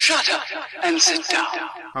Shut up and sit down.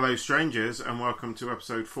 Hello strangers, and welcome to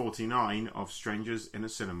episode 49 of Strangers in a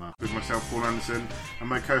Cinema with myself, Paul Anderson, and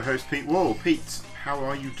my co-host Pete Wall. Pete, how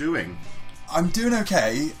are you doing? I'm doing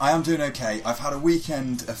okay. I am doing okay. I've had a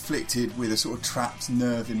weekend afflicted with a sort of trapped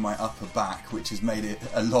nerve in my upper back, which has made it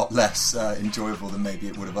a lot less enjoyable than maybe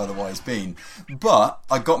it would have otherwise been. But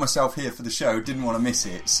I got myself here for the show, didn't want to miss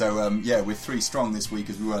it. So we're 3 strong this week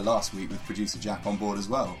as we were last week with producer Jack on board as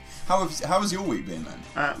well. How has your week been,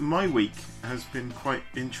 man? My week has been quite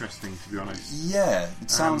interesting, to be honest. Yeah,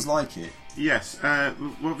 it sounds like it. Yes,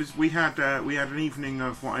 we had an evening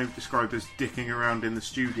of what I've described as dicking around in the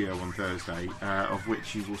studio on Thursday, of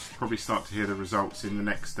which you will probably start to hear the results in the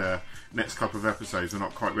next couple of episodes. We're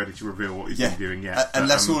not quite ready to reveal what we've been doing yet.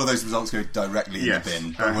 Unless all of those results go directly in the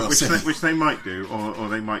bin. But we'll see. Which they might do, or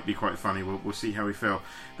they might be quite funny. We'll see how we feel.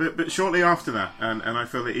 But shortly after that, and I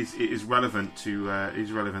feel it is relevant to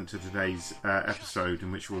today's episode,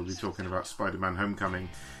 in which we'll be talking about Spiderman Homecoming,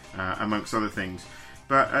 amongst other things.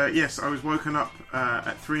 But yes, I was woken up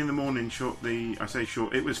at 3 in the morning shortly. I say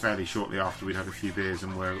short, it was fairly shortly after we'd had a few beers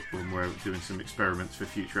and we're doing some experiments for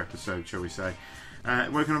future episodes, shall we say.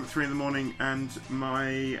 Woken up at 3 in the morning, and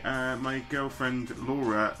my girlfriend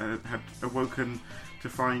Laura had awoken to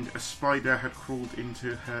find a spider had crawled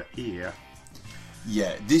into her ear.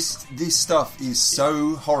 Yeah, this stuff is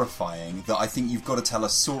so horrifying that I think you've got to tell a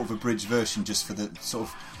sort of abridged version just for the sort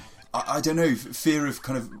of, I don't know, fear of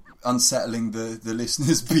kind of unsettling the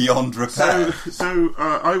listeners beyond repair. So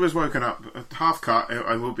I was woken up, half cut,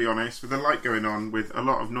 I will be honest, with the light going on, with a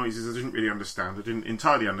lot of noises I didn't really understand. I didn't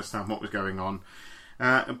entirely understand what was going on.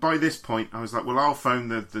 By this point, I was like, well, I'll phone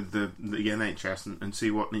the NHS and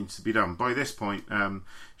see what needs to be done. By this point,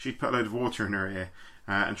 she'd put a load of water in her ear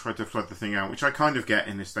and tried to flood the thing out, which I kind of get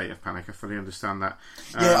in this state of panic. I fully understand that.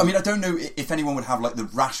 Yeah, I mean, I don't know if anyone would have like the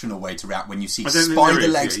rational way to react when you see spider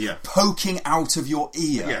legs poking out of your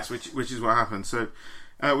ear. Yes, which is what happened. So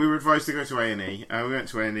we were advised to go to A&E. We went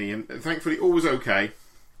to A&E, and thankfully all was okay.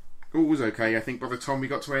 All was okay. I think by the time we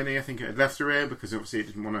got to A&E, I think it had left her ear, because obviously it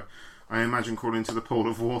didn't want to, I imagine, crawl into the pool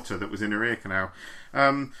of water that was in her ear canal.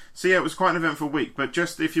 So yeah, it was quite an eventful week. But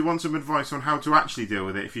just if you want some advice on how to actually deal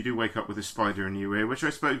with it, if you do wake up with a spider in your ear,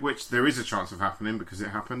 which there is a chance of happening because it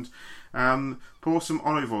happened, pour some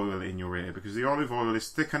olive oil in your ear, because the olive oil is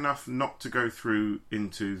thick enough not to go through in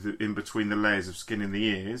between the layers of skin in the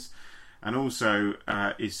ears, and also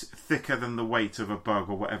is thicker than the weight of a bug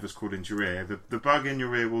or whatever's crawled into your ear. The bug in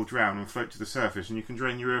your ear will drown and float to the surface, and you can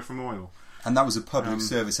drain your ear from oil. And that was a public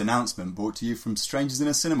service announcement brought to you from Strangers in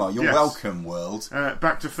a Cinema. You're welcome, world.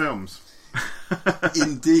 Back to films.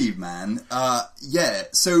 Indeed, man.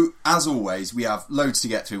 So as always, we have loads to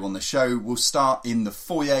get through on the show. We'll start in the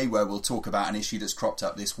foyer, where we'll talk about an issue that's cropped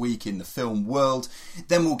up this week in the film world.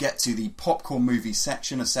 Then we'll get to the popcorn movie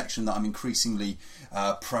section, a section that I'm increasingly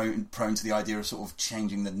prone to the idea of sort of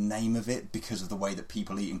changing the name of it, because of the way that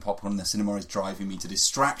people eating popcorn in the cinema is driving me to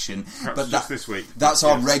distraction. But just this week. That's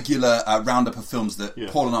our regular roundup of films that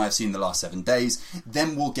Paul and I have seen in the last 7 days.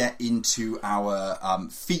 Then we'll get into our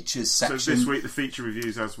features section. So this week, the feature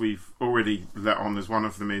reviews, as we've already let on, as one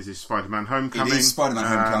of them is Spiderman Homecoming. It is Spiderman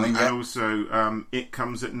Homecoming, and also It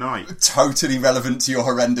Comes at Night. Totally relevant to your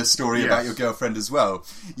horrendous story about your girlfriend as well.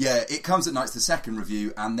 Yeah, It Comes at Night's the second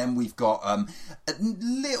review, and then we've got a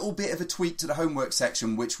little bit of a tweak to the homework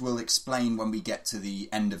section, which we'll explain when we get to the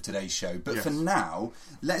end of today's show. But for now,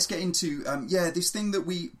 let's get into this thing that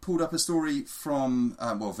we pulled up a story from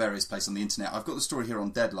various places on the internet. I've got the story here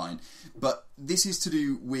on Deadline, but this is to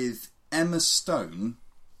do with Emma Stone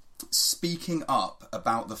speaking up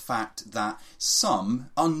about the fact that some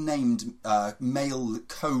unnamed male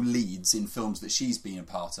co-leads in films that she's been a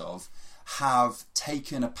part of have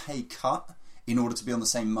taken a pay cut in order to be on the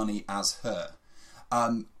same money as her.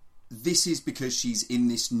 This is because she's in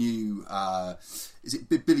this new is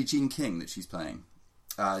it Billie Jean King that she's playing?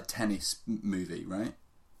 Tennis movie, right?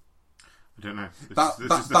 I don't know.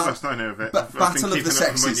 This is the first I know of it. Battle of the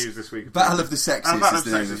Sexes. This week. Battle of the Sexes is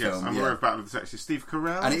the name of the yes. film. I'm aware of Battle of the Sexes. Steve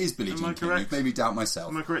Carell. And it is Billie Jean King. You made me doubt myself.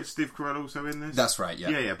 Am I correct? Steve Carell also in this? That's right, yeah.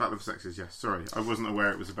 Yeah, Battle of the Sexes, yes. Sorry, I wasn't aware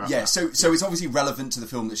it was about that. So it's obviously relevant to the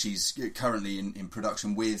film that she's currently in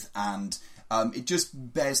production with, and it just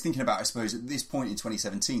bears thinking about, I suppose, at this point in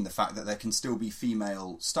 2017, the fact that there can still be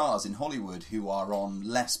female stars in Hollywood who are on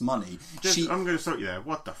less money. I'm going to stop you there.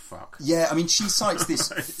 What the fuck? Yeah, I mean, she cites this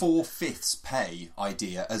 4/5 pay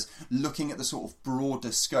idea as looking at the sort of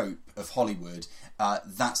broader scope of Hollywood.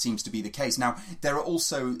 That seems to be the case. Now, there are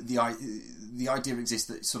also the idea exists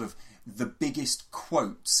that sort of the biggest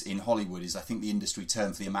quotes in Hollywood is, I think, the industry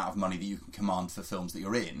term for the amount of money that you can command for films that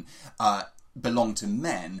you're in. belong to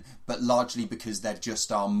men, but largely because there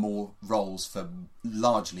just are more roles for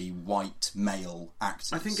largely white male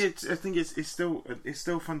actors. I think it's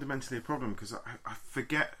still fundamentally a problem, because I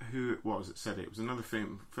forget who it was that said it. It was another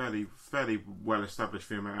fairly well established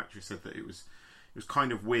female actress said that it was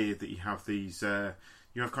kind of weird that you have these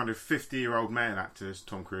you have kind of 50-year-old male actors,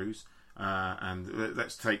 Tom Cruise, and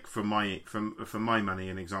let's take for my money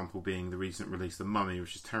an example being the recent release The Mummy,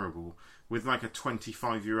 which is terrible, with like a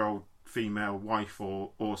 25-year-old female wife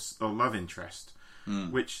or love interest,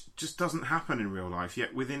 which just doesn't happen in real life.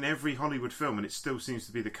 Yet within every Hollywood film, and it still seems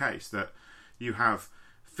to be the case, that you have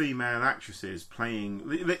female actresses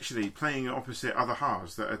literally playing opposite other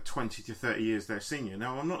halves that are 20 to 30 years their senior.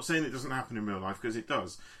 Now, I'm not saying it doesn't happen in real life, because it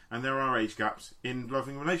does, and there are age gaps in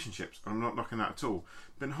loving relationships. I'm not knocking that at all.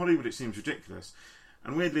 But in Hollywood, it seems ridiculous.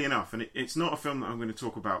 And weirdly enough, and it's not a film that I'm going to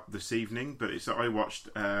talk about this evening, but I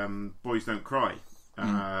watched Boys Don't Cry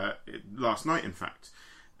last night, in fact,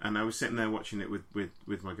 and I was sitting there watching it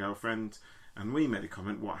with my girlfriend, and we made a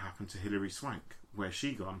comment: what happened to Hilary Swank? Where's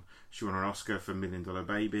she gone? She won an Oscar for $1 Million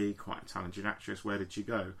Baby, quite a talented actress. Where did she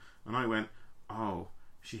go? And I went, oh,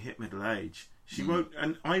 she hit middle age. She won't,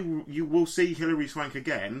 and you will see Hilary Swank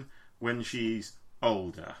again when she's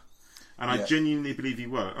older. And I genuinely believe you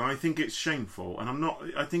will. And I think it's shameful, and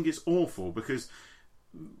I think it's awful, because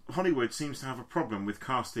Hollywood seems to have a problem with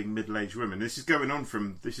casting middle-aged women. This is going on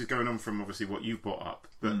from obviously what you've brought up,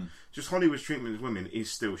 but just Hollywood's treatment of women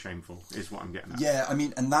is still shameful, is what I'm getting at. Yeah, I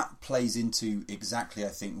mean, and that plays into exactly, I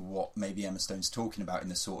think, what maybe Emma Stone's talking about in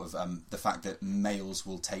the sort of the fact that males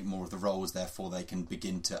will take more of the roles, therefore they can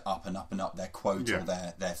begin to up and up and up their quote or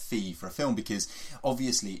their fee for a film, because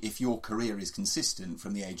obviously if your career is consistent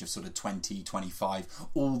from the age of sort of 20, 25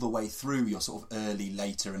 all the way through your sort of early,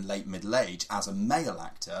 later and late middle age as a male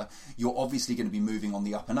actor, you're obviously going to be moving on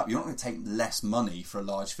the up and up. You're not going to take less money for a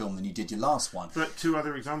large film than you did your last one. But two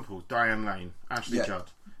other examples: Diane Lane, Ashley Judd.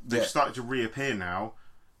 They've started to reappear now.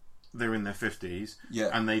 They're in their 50s,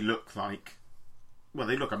 and they look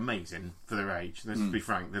they look amazing for their age. Let's be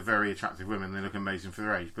frank, they're very attractive women. They look amazing for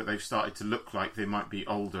their age, but they've started to look like they might be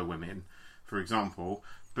older women, for example.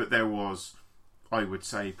 But there was, I would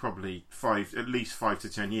say, probably at least 5 to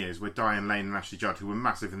 10 years where Diane Lane and Ashley Judd, who were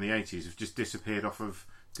massive in the 80s, have just disappeared off of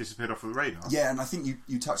the radar. Yeah, and I think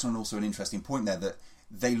you touched on also an interesting point there, that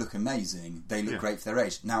they look amazing, they look great for their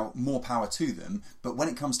age. Now, more power to them, but when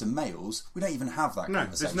it comes to males, we don't even have that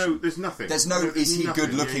conversation. There's nothing. Is he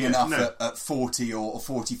good looking enough at 40 or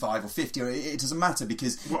 45 or 50? It doesn't matter,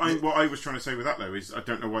 because... What I was trying to say with that, though, is I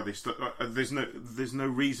don't know why they... there's no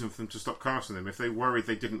reason for them to stop casting them. If they worried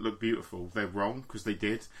they didn't look beautiful, they're wrong, because they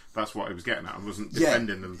did. That's what I was getting at. I wasn't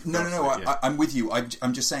defending them. No, I'm with you.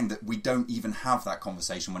 I'm just saying that we don't even have that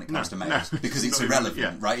conversation when it comes to males, because it's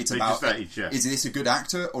irrelevant, right? It's about... Is this a good actor,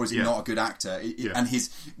 or is he not a good actor? And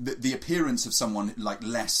the appearance of someone like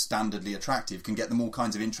less standardly attractive can get them all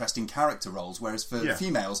kinds of interesting character roles, whereas for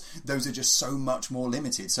females, those are just so much more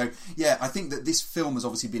limited. So I think that this film has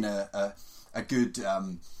obviously been a good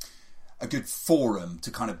forum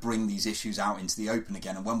to kind of bring these issues out into the open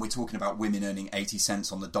again. And when we're talking about women earning 80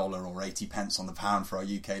 cents on the dollar or 80 pence on the pound for our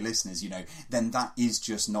UK listeners, then that is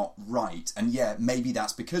just not right. And maybe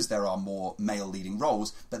that's because there are more male leading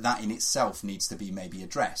roles, but that in itself needs to be maybe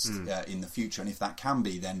addressed in the future. And if that can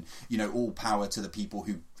be, then all power to the people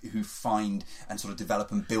who find and sort of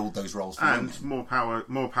develop and build those roles for women. And more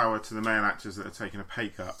power to the male actors that are taking a pay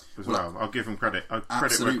cut as well. I'll give them credit.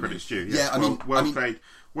 Credit where credit's due. Yes. Well played.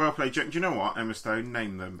 Well played. Do you know what, Emma Stone?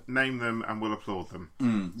 Name them, and we'll applaud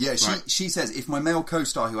them. She says, if my male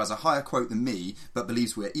co-star who has a higher quote than me but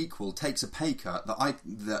believes we're equal takes a pay cut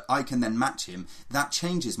that I can then match him, that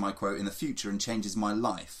changes my quote in the future and changes my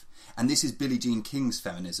life. And this is Billie Jean King's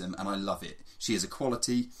feminism, and I love it. She is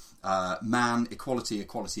equality, man, equality,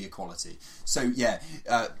 equality, equality. So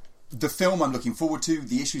the film I'm looking forward to,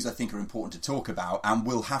 the issues I think are important to talk about, and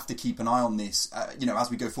we'll have to keep an eye on this, as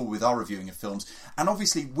we go forward with our reviewing of films. And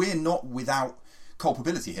obviously, we're not without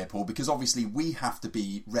culpability here, Paul, because obviously we have to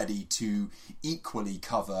be ready to equally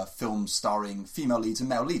cover films starring female leads and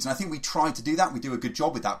male leads. And I think we try to do that. We do a good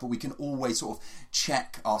job with that, but we can always sort of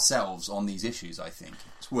check ourselves on these issues, I think.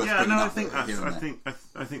 It's worth bringing up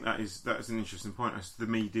I think that is an interesting point. As the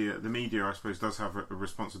media, I suppose, does have a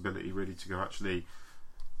responsibility really to go, actually,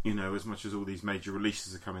 as much as all these major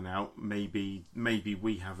releases are coming out, maybe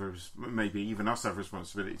we have maybe even us have a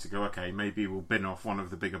responsibility to go, okay, maybe we'll bin off one of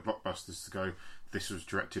the bigger blockbusters to go, this was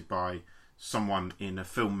directed by someone in a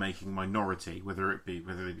filmmaking minority, whether they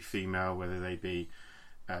be female, whether they be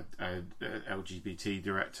a LGBT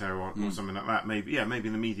director or something like that. Maybe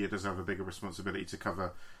the media does have a bigger responsibility to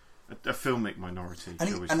cover a filmic minority.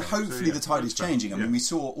 And hopefully the tide is changing. I mean, we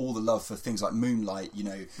saw all the love for things like Moonlight,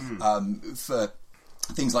 for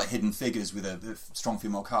things like Hidden Figures with a strong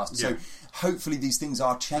female cast. So hopefully these things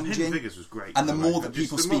are changing. And Hidden Figures was great. And the more that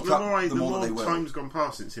people speak up, the more that they will. The more time's gone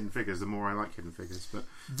past since Hidden Figures, the more I like Hidden Figures. But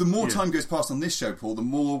the more time goes past on this show, Paul, the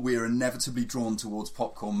more we're inevitably drawn towards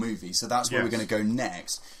popcorn movies. So that's where we're going to go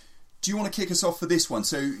next. Do you want to kick us off for this one?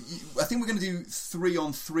 So I think we're going to do 3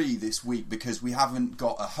 on 3 this week because we haven't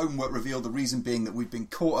got a homework reveal. The reason being that we've been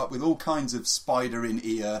caught up with all kinds of spider in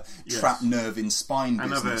ear, trapped nerve in spine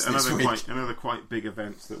business this week. Another quite big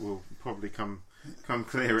events that will probably come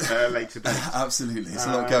clear at a later date. Absolutely, there's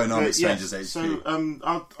a lot going on at Strangers HQ. So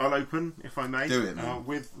I'll open, if I may, do it, man.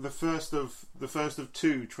 with the first of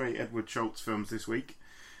 2 Trey Edward Schultz films this week.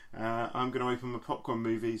 I'm going to open my popcorn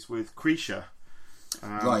movies with Creature.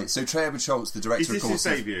 Right, so Trey Edward Schultz, the director, of course. Is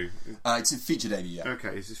this his debut? It's a feature debut, yeah.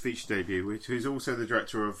 Okay, it's his feature debut, who's also the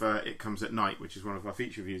director of It Comes at Night, which is one of our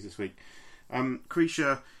feature reviews this week.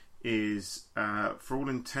 Creature is, for all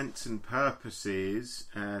intents and purposes,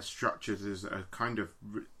 structured as a kind of,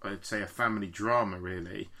 I'd say, a family drama,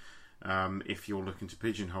 really, if you're looking to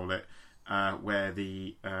pigeonhole it, where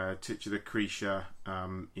the titular Creature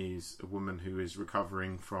is a woman who is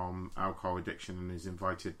recovering from alcohol addiction and is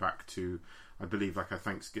invited back to, I believe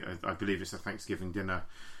it's a Thanksgiving dinner.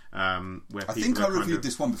 Where I think I reviewed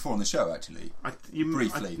this one before on the show, actually,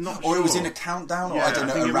 briefly, or it was in a countdown, or I don't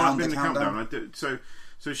know, around the countdown.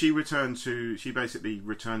 So she basically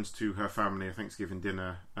returns to her family a Thanksgiving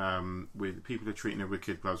dinner with people are treating her with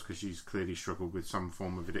kid gloves because she's clearly struggled with some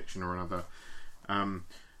form of addiction or another.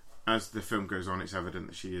 As the film goes on, it's evident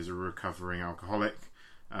that she is a recovering alcoholic.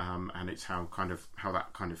 And it's how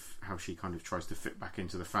she kind of tries to fit back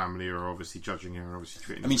into the family, or obviously judging her and obviously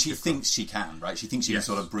treating her. I mean, she thinks she can, right? She thinks she can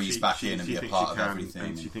sort of breeze back in and be a part of everything.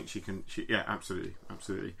 And she thinks she can. Yeah, absolutely.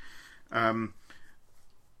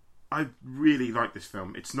 I really like this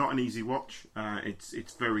film. It's not an easy watch.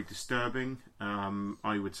 It's very disturbing.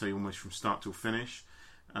 I would say almost from start till finish.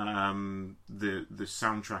 The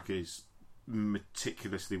soundtrack is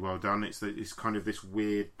meticulously well done. It's kind of this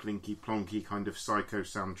weird plinky plonky kind of psycho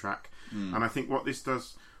soundtrack, and I think what this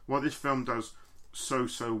film does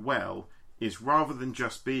so well is, rather than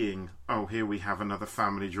just being, oh, here we have another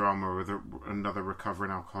family drama or another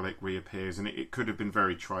recovering alcoholic reappears, and it could have been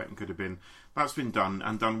very trite and could have been, that's been done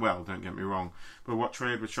and done well, don't get me wrong, but what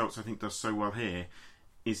Trey Edward Schultz I think does so well here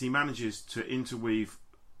is he manages to interweave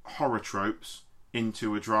horror tropes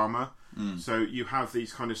into a drama. So you have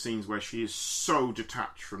these kind of scenes where she is so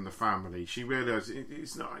detached from the family. She realises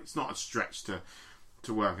it's not a stretch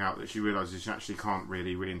to work out that she realises she actually can't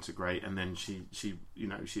really reintegrate, and then she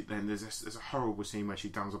then there's a horrible scene where she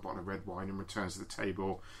downs a bottle of red wine and returns to the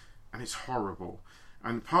table, and it's horrible.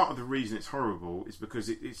 And part of the reason it's horrible is because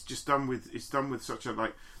it's done with such a,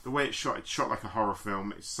 like, the way it's shot like a horror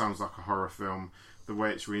film. It sounds like a horror film. The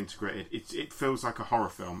way it's reintegrated, it feels like a horror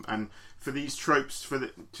film. And for these tropes,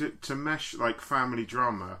 to mesh like family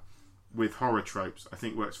drama with horror tropes, I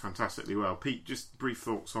think works fantastically well. Pete, just brief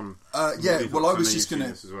thoughts on. I was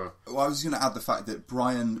going to add the fact that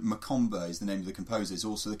Brian McComber is the name of the composer. Is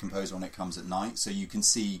also the composer on It Comes at Night, so you can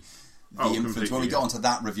see the influence. When we get onto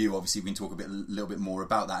that review, obviously we can talk a little bit more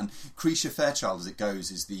about that. And Creature Fairchild, as it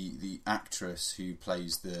goes, is the actress who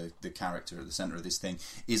plays the character at the centre of this thing.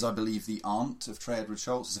 Is, I believe, the aunt of Trey Edward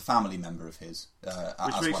Schultz. Is a family member of his.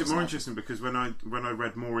 Which makes it more interesting, because when I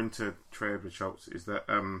read more into Trey Edward Schultz, is that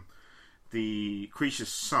the Creature's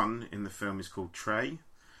son in the film is called Trey.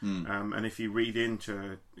 And if you read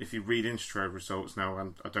into Trey Edward Schultz,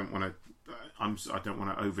 now I don't want to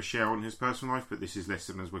overshare on his personal life, but this is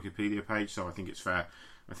listed on his Wikipedia page, so I think it's fair.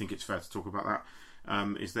 To talk about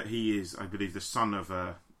that. Is that he is, I believe, the son of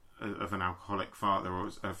an alcoholic father, or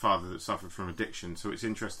a father that suffered from addiction. So it's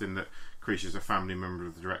interesting that Creature's a family member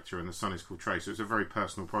of the director, and the son is called Trey. So it's a very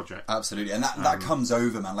personal project. Absolutely, and that comes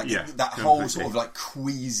over, man. Like that whole sort of like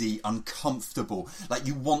queasy, uncomfortable, like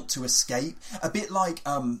you want to escape. A bit like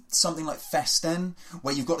something like Festen,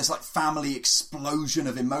 where you've got this like family explosion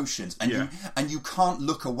of emotions, and you can't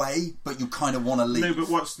look away, but you kind of want to leave. No, but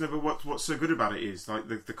what's so good about it is like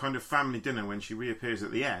the kind of family dinner when she reappears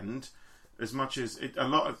at the end. As much as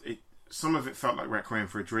some of it felt like Requiem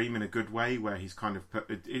for a Dream in a good way, where he's kind of put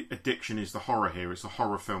addiction is the horror here. It's a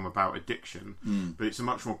horror film about addiction, but it's a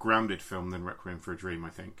much more grounded film than Requiem for a Dream, I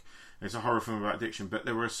think. It's a horror film about addiction, but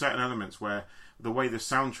there were certain elements where the way the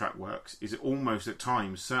soundtrack works is it almost at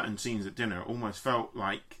times, certain scenes at dinner almost felt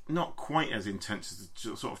like not quite as intense as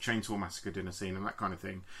the sort of Chainsaw Massacre dinner scene and that kind of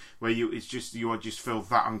thing, where you just feel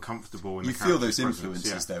that uncomfortable. You feel those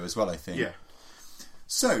influences there as well, I think. Yeah.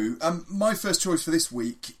 So, my first choice for this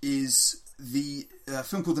week is the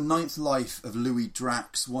film called The Ninth Life of Louis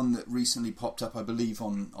Drax, one that recently popped up, I believe,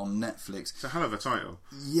 on Netflix. It's a hell of a title.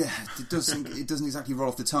 Yeah, it doesn't exactly roll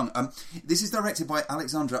off the tongue. This is directed by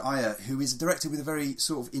Alexandra Ayer, who is a director with a very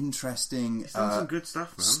sort of interesting... He's done some good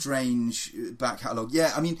stuff, man. Strange back catalogue.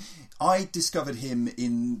 Yeah, I mean, I discovered him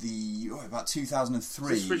in about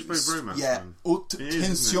 2003. Switchblade Romance. Yeah, Haute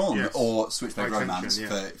Tension, yes. or Switchblade Romance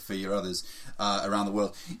for your others around the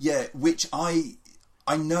world. Yeah, which I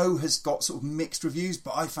know has got sort of mixed reviews,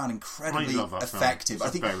 but I found incredibly effective. I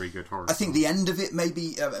think very good horror. I think the end of it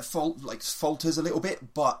maybe falters a little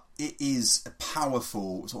bit, but it is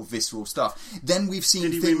powerful, sort of visceral stuff. Then we've seen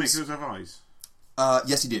Did he remake Hills Have Eyes?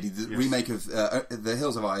 Yes, he did. Remake of The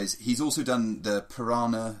Hills Have Eyes. He's also done the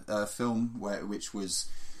Piranha film, which was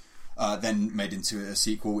then made into a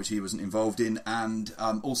sequel, which he wasn't involved in, and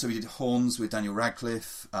also he did Horns with Daniel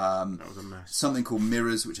Radcliffe. That was a mess. Something called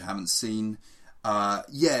Mirrors, which I haven't seen.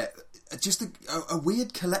 Just a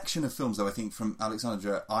weird collection of films, though, I think, from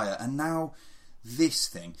Alexandra Ayer, and now this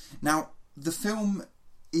thing. Now, the film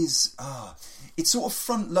is it's sort of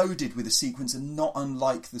front-loaded with a sequence, and not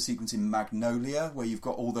unlike the sequence in Magnolia, where you've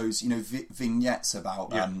got all those vignettes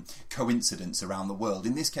about coincidence around the world.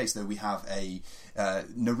 In this case, though, we have a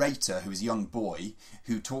narrator who is a young boy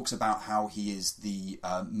who talks about how he is the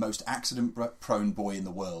most accident-prone boy in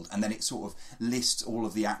the world, and then it sort of lists all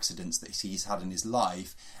of the accidents that he's had in his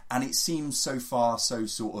life, and it seems so far so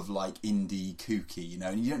sort of like indie kooky,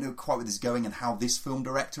 and you don't know quite where this is going and how this film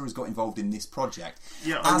director has got involved in this project.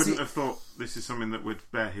 Yeah, I wouldn't have thought this is something that would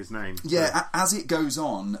bear his name. Yeah, as it goes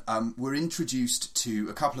on, we're introduced to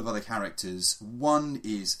a couple of other characters. One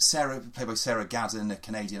is Sarah, played by Sarah Gadon, a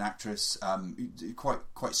Canadian actress,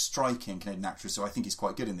 quite striking Canadian actress, so I think is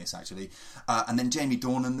quite good in this, actually. And then Jamie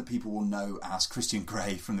Dornan, that people will know as Christian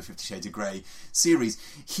Grey from the 50 Shades of Grey series.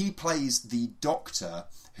 He plays the doctor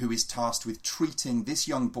who is tasked with treating this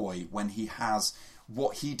young boy when he has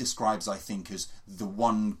what he describes, I think, as the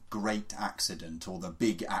one great accident, or the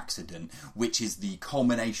big accident, which is the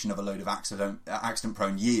culmination of a load of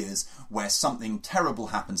accident-prone years where something terrible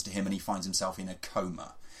happens to him and he finds himself in a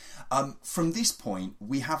coma. From this point,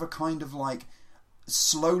 we have a kind of like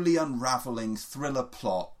slowly unravelling thriller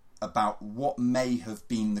plot about what may have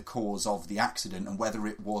been the cause of the accident and whether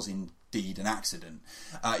it was indeed an accident.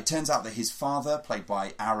 It turns out that his father, played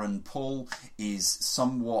by Aaron Paul, is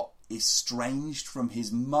somewhat estranged from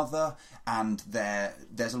his mother, and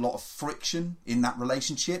there's a lot of friction in that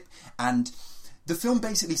relationship, and the film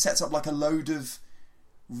basically sets up like a load of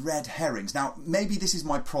red herrings. Now, maybe this is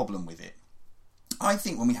my problem with it. I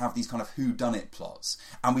think when we have these kind of whodunit plots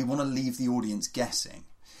and we want to leave the audience guessing,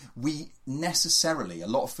 we necessarily, a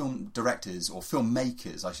lot of film directors, or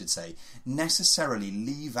filmmakers I should say, necessarily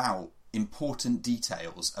leave out important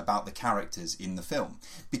details about the characters in the film,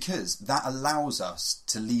 because that allows us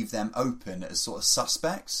to leave them open as sort of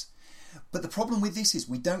suspects. But the problem with this is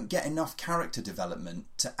we don't get enough character development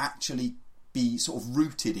to actually be sort of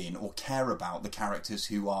rooted in or care about the characters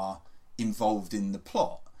who are involved in the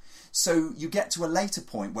plot. So you get to a later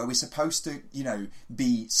point where we're supposed to,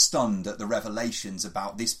 be stunned at the revelations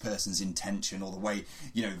about this person's intention, or the way,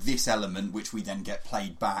 this element, which we then get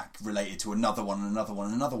played back, related to another one and another one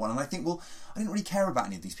and another one. And I think, well, I didn't really care about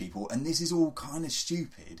any of these people, and this is all kind of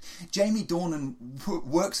stupid. Jamie Dornan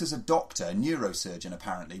works as a doctor, a neurosurgeon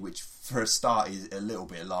apparently, which for a start is a little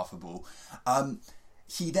bit laughable.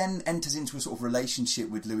 He then enters into a sort of relationship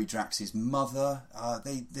with Louis Drax's mother.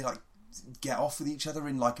 They like get off with each other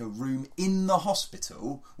in like a room in the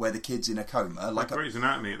hospital where the kid's in a coma, like Grey's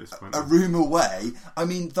Anatomy at this point. A room away. I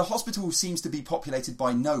mean, the hospital seems to be populated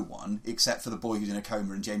by no one except for the boy who's in a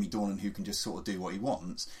coma and Jamie Dornan, who can just sort of do what he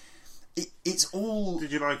wants. It's all...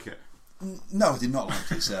 Did you like it? No, I did not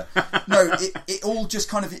like it, sir. No, it all just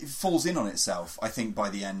kind of it falls in on itself, I think,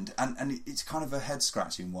 by the end, and it's kind of a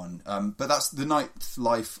head-scratching one. But that's the ninth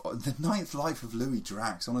life of Louis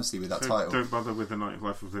Drax, honestly, with that title. Don't bother with the ninth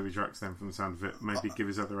life of Louis Drax then, from the sound of it. Maybe give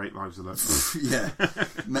his other 8 lives a look. Yeah,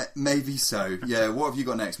 maybe so. Yeah, what have you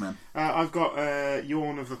got next, man? I've got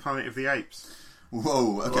Yawn of the Planet of the Apes.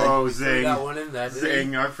 Whoa, okay. Oh, zing. That one in there,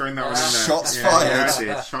 zing, I've thrown that one in there. Shots fired. Yeah,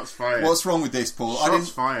 I did. Shots fired. What's wrong with this, Paul?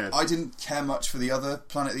 Fired. I didn't care much for the other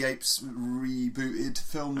Planet of the Apes rebooted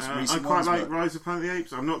films. I quite like Rise of Planet of the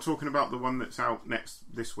Apes. I'm not talking about the one that's out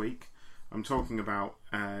this week. I'm talking about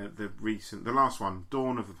the last one,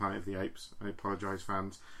 Dawn of the Planet of the Apes. I apologise,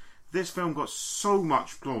 fans. This film got so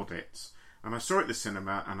much plaudits, and I saw it at the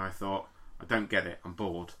cinema, and I thought, I don't get it. I'm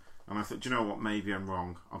bored. And I thought, do you know what, maybe I'm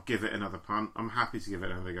wrong. I'll give it another punt. I'm happy to give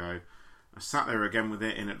it another go. I sat there again with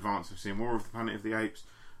it in advance of seeing more of the Planet of the Apes.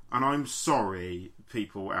 And I'm sorry,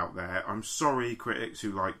 people out there. I'm sorry, critics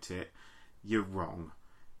who liked it. You're wrong.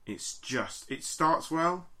 It's just... It starts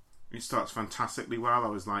well. It starts fantastically well. I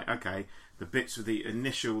was like, okay, the bits with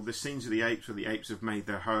the scenes of the apes where the apes have made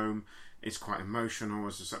their home, it's quite emotional. I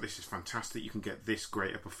was just like, this is fantastic. You can get this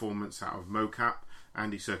great a performance out of mocap.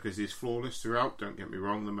 Andy Serkis is flawless throughout. Don't get me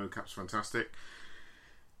wrong. The mocap's fantastic.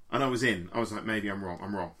 And I was in. I was like, maybe I'm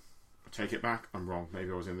wrong. I take it back. I'm wrong.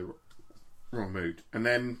 Maybe I was in the wrong mood. And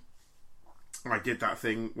then I did that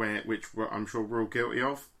thing which I'm sure we're all guilty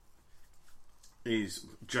of, is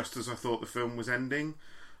just as I thought the film was ending,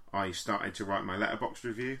 I started to write my letterbox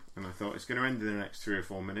review, and I thought it's going to end in the next 3 or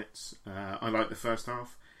 4 minutes. I liked the first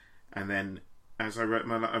half, and then as I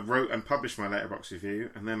wrote and published my letterbox review,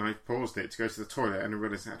 and then I paused it to go to the toilet, and I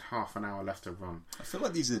realised I had half an hour left to run. I feel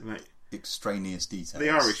like these are extraneous details. They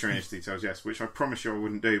are extraneous details, yes, which I promised you I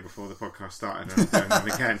wouldn't do before the podcast started, and I'm doing them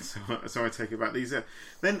again. So I take it back.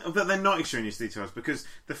 But they're not extraneous details, because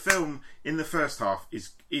the film in the first half is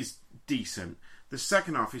decent. The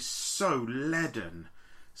second half is so leaden.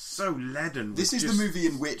 This is the movie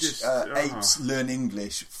in which apes learn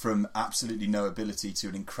English from absolutely no ability to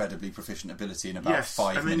an incredibly proficient ability in about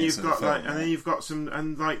 5 minutes of the film. And then you've got some,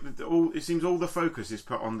 and it seems all the focus is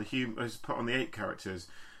put on the ape characters,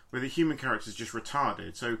 where the human character is just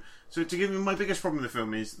retarded. So to give you my biggest problem in the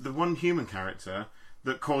film is the one human character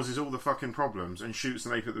that causes all the fucking problems and shoots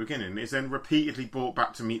an ape at the beginning is then repeatedly brought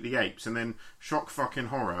back to meet the apes, and then shock fucking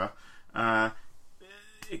horror,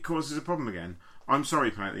 it causes a problem again. I'm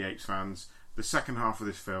sorry, Planet of the Apes fans. The second half of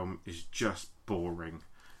this film is just boring,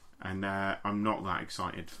 and I'm not that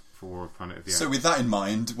excited for Planet of the Apes. So, with that in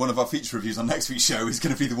mind, one of our feature reviews on next week's show is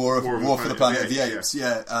going to be the War for the Planet of the Apes.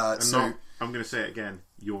 Yeah. I'm going to say it again.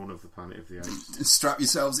 Yawn of the Planet of the Apes. Strap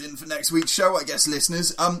yourselves in for next week's show, I guess,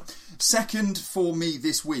 listeners. Second for me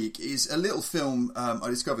this week is a little film I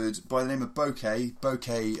discovered by the name of bokeh.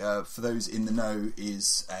 Bokeh, for those in the know,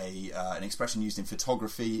 is an expression used in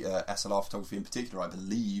photography, SLR photography in particular, I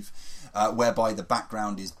believe, whereby the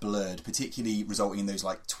background is blurred, particularly resulting in those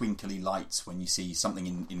like twinkly lights when you see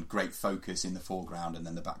something in great focus in the foreground and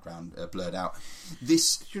then the background blurred out. Did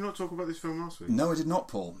you not talk about this film last week? No, I did not,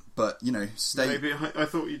 Paul. But stay. Maybe I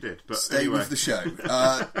thought you did. But stay anyway. with the show.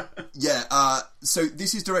 So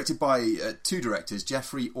this is directed by 2 directors,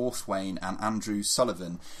 Jeffrey Orthwain and Andrew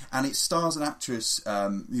Sullivan, and it stars an actress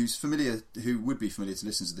who would be familiar to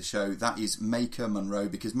listeners of the show. That is Maika Monroe,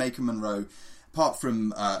 because Maika Monroe, apart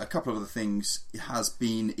from a couple of other things, has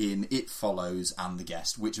been in It Follows and The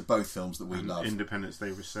Guest, which are both films that we love. Independence Day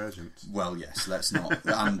Resurgence. Well, yes, let's not.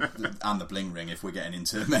 and The Bling Ring, if we're getting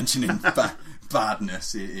into mentioning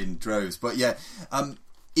badness in droves. But yeah,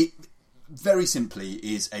 it very simply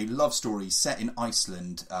is a love story set in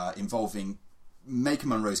Iceland involving Maika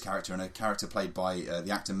Monroe's character and a character played by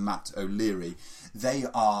the actor Matt O'Leary. They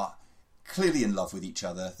are clearly in love with each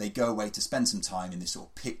other. They go away to spend some time in this sort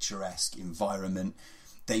of picturesque environment.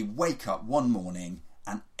 They wake up one morning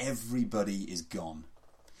and everybody is gone.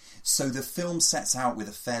 So the film sets out with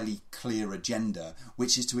a fairly clear agenda,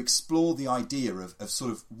 which is to explore the idea of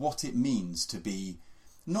sort of what it means to be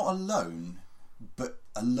not alone, but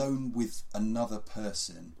alone with another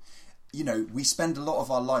person. You know, we spend a lot of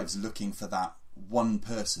our lives looking for that one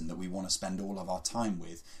person that we want to spend all of our time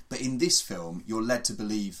with. But in this film, you're led to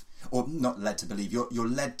believe, or not led to believe, you're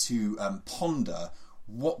led to ponder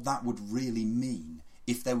what that would really mean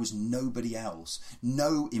if there was nobody else,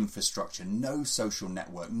 no infrastructure, no social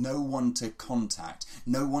network, no one to contact,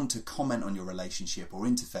 no one to comment on your relationship or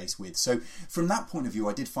interface with. So from that point of view,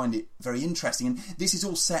 I did find it very interesting. And this is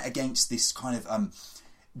all set against this kind of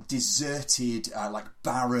deserted, like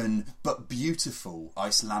barren but beautiful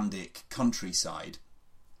Icelandic countryside.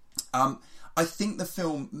 I think the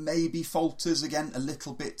film maybe falters again a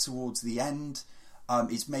little bit towards the end.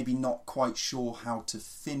 It's maybe not quite sure how to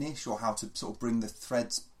finish or how to sort of bring the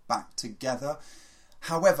threads back together.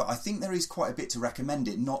 However, I think there is quite a bit to recommend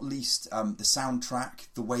it, not least the soundtrack,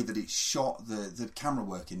 the way that it's shot, the camera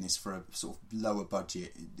work in this for a sort of lower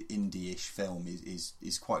budget indie-ish film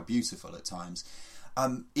is quite beautiful at times.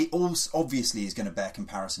 It also obviously is going to bear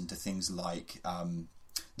comparison to things like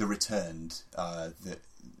The Returned, that,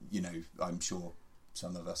 you know, I'm sure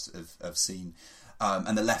some of us have seen,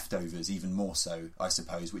 and The Leftovers even more so, I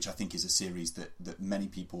suppose, which I think is a series that many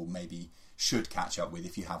people maybe should catch up with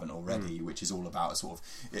if you haven't already, which is all about a sort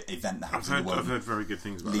of event that happens in the world. I've heard very good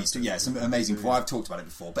things about it. Yeah, some amazing. Well, I've talked about it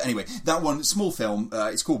before, but anyway, that one, small film.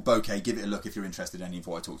 It's called Bokeh. Give it a look if you're interested in any of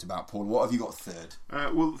what I talked about. Paul, what have you got third?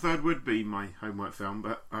 Well, third would be my homework film,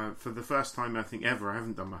 but for the first time I think ever, I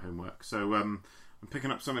haven't done my homework, so I'm picking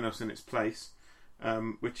up something else in its place.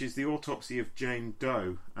 which is The Autopsy of Jane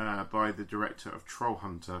Doe by the director of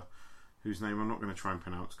Trollhunter, whose name I'm not going to try and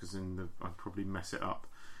pronounce because I'd probably mess it up.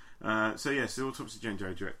 So yes, The Autopsy of Jane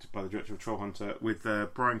Doe, directed by the director of Trollhunter, with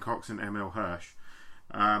Brian Cox and Emil Hirsch.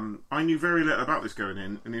 I knew very little about this going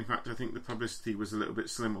in, and in fact I think the publicity was a little bit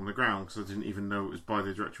slim on the ground because I didn't even know it was by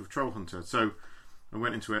the director of Trollhunter. So I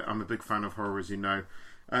went into it. I'm a big fan of horror, as you know.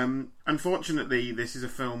 Unfortunately, this is a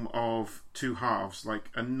film of two halves, like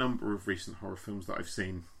a number of recent horror films that I've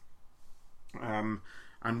seen.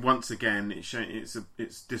 And once again,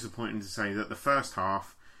 it's disappointing to say that the first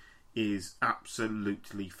half is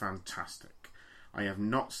absolutely fantastic. I have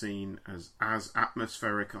not seen as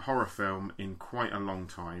atmospheric a horror film in quite a long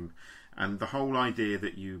time. And the whole idea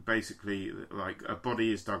that you basically, like, a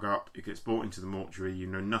body is dug up, it gets brought into the mortuary, you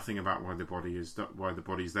know nothing about why the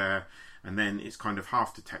body's there, and then it's kind of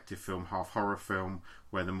half detective film, half horror film,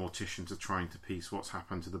 where the morticians are trying to piece what's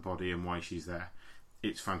happened to the body and why she's there.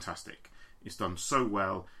 It's fantastic. It's done so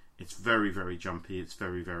well. It's very, very jumpy. It's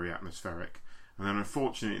very, very atmospheric. And then,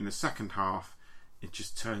 unfortunately, in the second half, it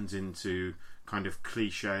just turns into kind of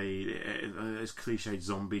there's cliched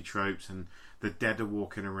zombie tropes, and the dead are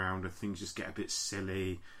walking around and things just get a bit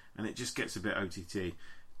silly, and it just gets a bit OTT.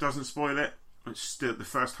 Doesn't spoil it. It's still, the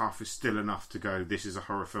first half is still enough to go, this is a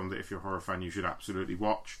horror film that if you're a horror fan you should absolutely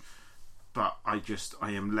watch. But I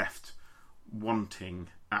am left wanting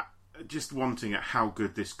at how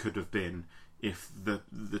good this could have been if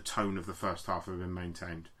the tone of the first half had been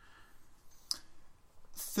maintained.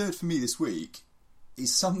 Third for me this week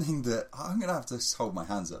is something that I'm going to have to hold my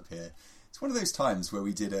hands up here. It's one of those times where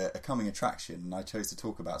we did a coming attraction and I chose to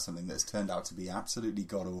talk about something that's turned out to be absolutely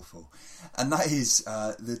god-awful. And that is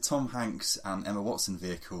the Tom Hanks and Emma Watson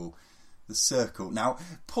vehicle, The Circle. Now,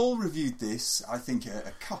 Paul reviewed this, I think,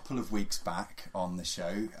 a couple of weeks back on the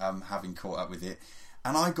show, having caught up with it.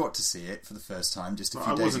 And I got to see it for the first time just a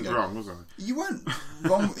few days ago. I wasn't wrong, was I? You weren't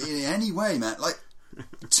wrong in any way, man. Like,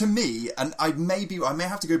 to me, and I may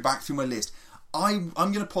have to go back through my list, I'm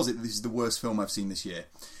going to posit that this is the worst film I've seen this year.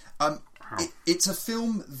 It's a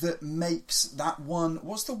film that makes that one...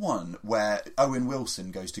 What's the one where Owen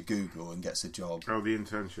Wilson goes to Google and gets a job? Oh, The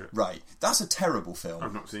Internship. Right. That's a terrible film.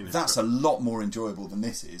 I've not seen it. That's a lot more enjoyable than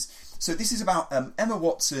this is. So this is about Emma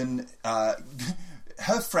Watson...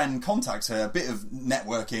 her friend contacts her, a bit of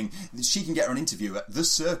networking. She can get her an interview at The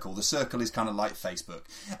Circle. The Circle is kind of like Facebook.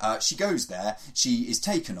 She goes there, she is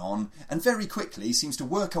taken on, and very quickly seems to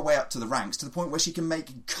work her way up to the ranks to the point where she can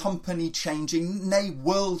make company-changing, nay,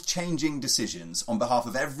 world-changing decisions on behalf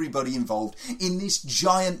of everybody involved in this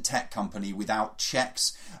giant tech company without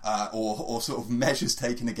checks or sort of measures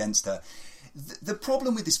taken against her. The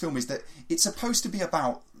problem with this film is that it's supposed to be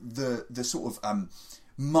about the sort of...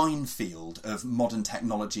 minefield of modern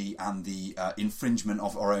technology and the infringement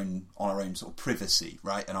of our own sort of privacy,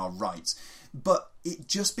 right, and our rights. But it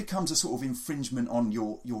just becomes a sort of infringement on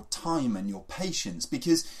your time and your patience,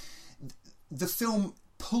 because the film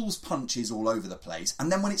pulls punches all over the place,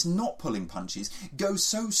 and then when it's not pulling punches, goes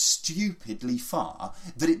so stupidly far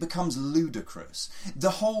that it becomes ludicrous.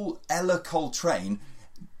 The whole Ella Coltrane,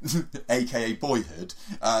 aka Boyhood,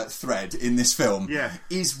 thread in this film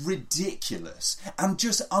is ridiculous and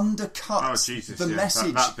just undercuts the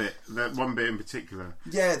message. That bit, that one bit in particular.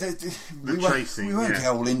 Yeah, we won't get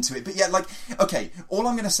all into it, but yeah, like, okay, all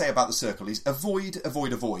I'm going to say about The Circle is avoid,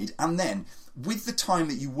 and then with the time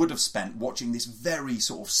that you would have spent watching this very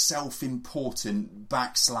sort of self-important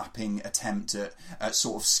backslapping attempt at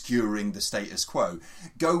sort of skewering the status quo,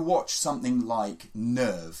 go watch something like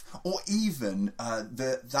Nerve, or even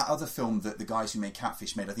that other film that the guys who made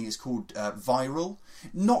Catfish made. I think it's called Viral.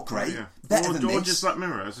 Not great. Better than this. Or just Black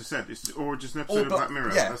Mirror, as I said. Or just an episode of Black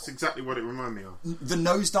Mirror. Yeah. That's exactly what it reminded me of. The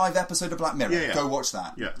Nosedive episode of Black Mirror. Yeah. Go watch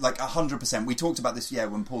that. Yeah. Like 100%. We talked about this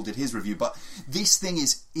when Paul did his review, but this thing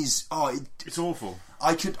is it's awful.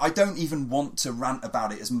 I don't even want to rant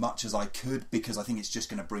about it as much as I could, because I think it's just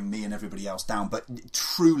going to bring me and everybody else down. But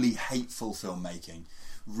truly hateful filmmaking.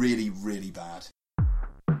 Really, really bad.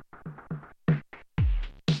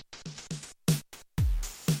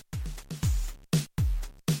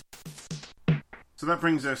 So that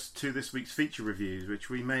brings us to this week's feature reviews, which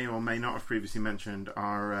we may or may not have previously mentioned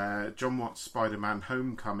are John Watts' Spiderman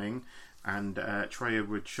Homecoming and Trey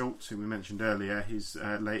Edward Schultz, who we mentioned earlier, his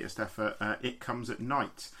latest effort, It Comes at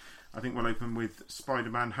Night. I think we'll open with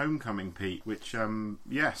Spider-Man Homecoming, Pete, which,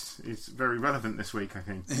 yes, is very relevant this week, I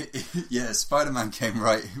think. Yeah, Spider-Man came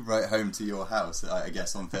right home to your house, I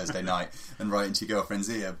guess, on Thursday night, and right into your girlfriend's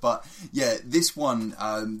ear. But, yeah, this one,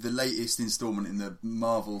 the latest instalment in the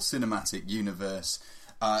Marvel Cinematic Universe,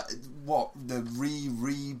 The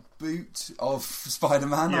reboot of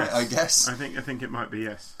Spider-Man, Yes, I guess. I think it might be,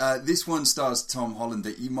 yes. This one stars Tom Holland,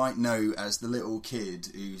 that you might know as the little kid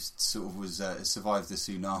who sort of was survived the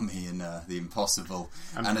tsunami and The Impossible,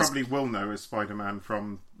 and probably will know as Spider-Man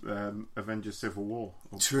from Avengers Civil War,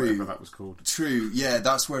 or whatever that was called. True, yeah,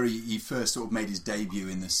 that's where he first sort of made his debut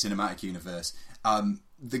in the cinematic universe.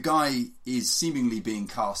 The guy is seemingly being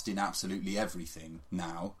cast in absolutely everything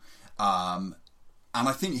now. And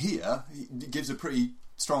I think here it gives a pretty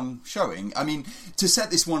strong showing. I mean, to set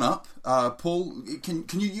this one up, Paul, can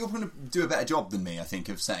you're going to do a better job than me, I think,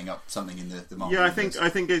 of setting up something in the Marvel universe. I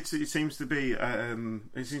think it seems to be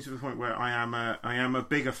it seems to the point where I am a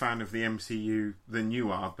bigger fan of the MCU than you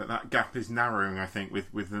are, but that gap is narrowing, I think,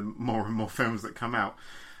 with the more and more films that come out.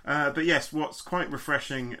 But yes, what's quite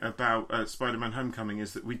refreshing about Spider-Man: Homecoming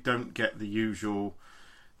is that we don't get the usual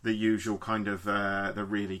kind of the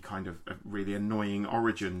really annoying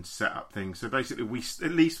origin setup thing. So basically, we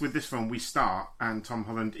at least with this film we start and Tom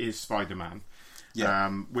Holland is Spider-Man,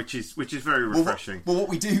 which is very refreshing. Well, what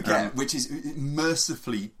we do get, which is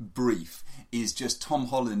mercifully brief, is just Tom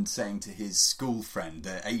Holland saying to his school friend,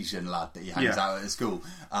 the Asian lad that he hangs out at school,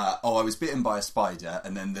 I was bitten by a spider,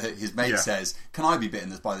 and then his mate says, can I be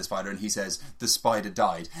bitten by the spider? And he says, the spider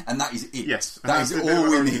died. And that is it. Yes. That is all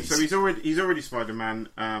we need. So he's already Spider-Man.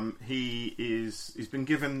 He's been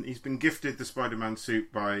gifted the Spider-Man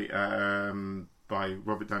suit by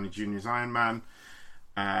Robert Downey Jr.'s Iron Man,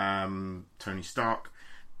 Tony Stark.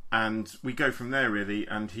 And we go from there, really,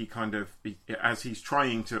 and as he's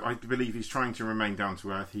trying to, I believe he's trying to remain down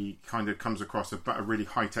to earth, he kind of comes across a really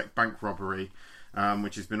high-tech bank robbery,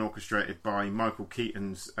 which has been orchestrated by Michael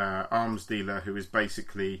Keaton's arms dealer, who is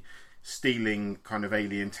basically stealing kind of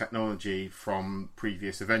alien technology from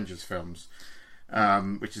previous Avengers films.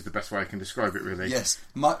 Which is the best way I can describe it, really. Yes,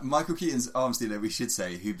 Michael Keaton's arms dealer, we should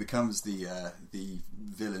say, who becomes the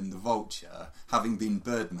villain, the Vulture, having been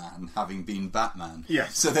Birdman, having been Batman.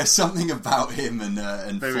 Yes. So there's something about him and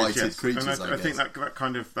flighted creatures. And I think that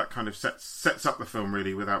kind of sets up the film,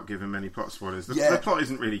 really, without giving many plot spoilers. The plot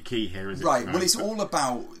isn't really key here, is it? Right. Well, it's all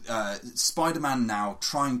about Spider-Man now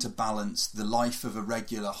trying to balance the life of a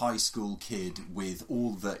regular high school kid with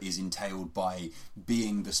all that is entailed by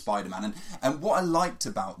being the Spider-Man. And what I liked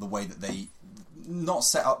about the way that they not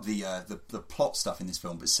set up the plot stuff in this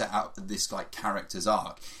film, but set out this like character's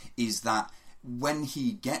arc, is that when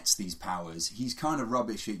he gets these powers, he's kind of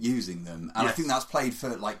rubbish at using them, and I think that's played for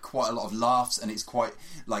like quite a lot of laughs, and it's quite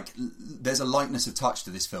like there's a lightness of touch to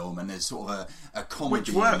this film, and there's sort of a comedy,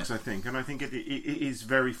 which works, I think, and I think it is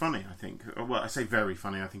very funny. I think, well, I say very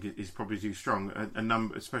funny. I think it is probably too strong. A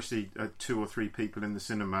number, especially 2 or 3 people in the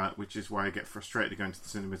cinema, which is why I get frustrated going to the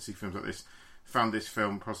cinema to see films like this, found this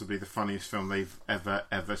film possibly the funniest film they've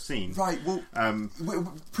ever seen. Right. Well,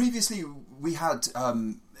 previously we had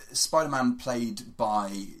Spider-Man played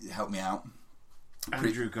by, help me out,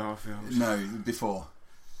 Andrew Garfield. No, before.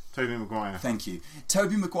 Tobey Maguire. Thank you.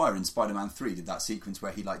 Tobey Maguire in Spider-Man 3 did that sequence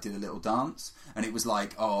where he did a little dance, and it was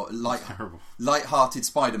light-hearted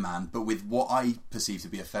Spider-Man, but with what I perceive to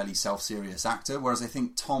be a fairly self-serious actor, whereas I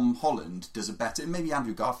think Tom Holland does a better, maybe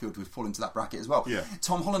Andrew Garfield would fall into that bracket as well. Yeah.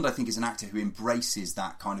 Tom Holland, I think, is an actor who embraces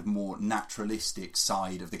that kind of more naturalistic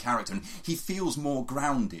side of the character, and he feels more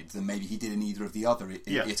grounded than maybe he did in either of the other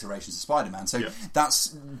iterations of Spider-Man. So that's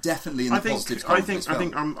definitely in the positive column. I think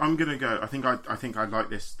I'm going to go. I think I like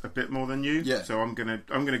this a bit more than you. Yeah. So I'm gonna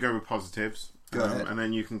go with positives. Go ahead. And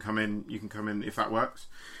then you can come in if that works.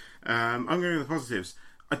 I'm going to go with positives.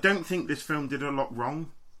 I don't think this film did a lot wrong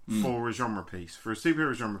for a genre piece. For a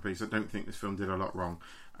superhero genre piece, I don't think this film did a lot wrong.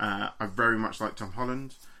 I very much liked Tom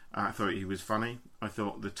Holland. I thought he was funny. I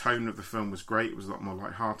thought the tone of the film was great. It was a lot more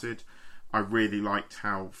lighthearted. I really liked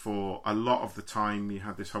how for a lot of the time you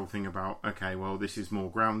had this whole thing about, okay, well, this is more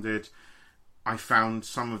grounded. I found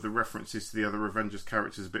some of the references to the other Avengers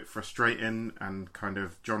characters a bit frustrating, and kind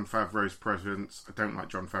of Jon Favreau's presence. I don't like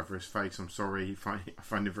Jon Favreau's face, I'm sorry. I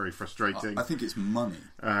find it very frustrating. I think it's money.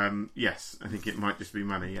 Yes, I think it might just be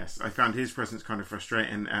money, yes. I found his presence kind of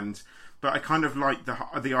frustrating, but I kind of like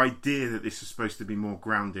the idea that this is supposed to be more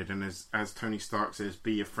grounded, and as Tony Stark says,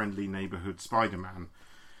 be a friendly neighbourhood Spider-Man.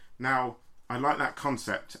 Now, I like that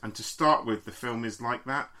concept, and to start with, the film is like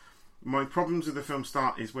that. My problems with the film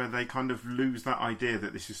start is where they kind of lose that idea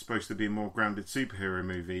that this is supposed to be a more grounded superhero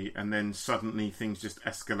movie, and then suddenly things just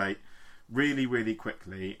escalate really, really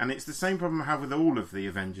quickly. And it's the same problem I have with all of the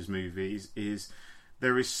Avengers movies, is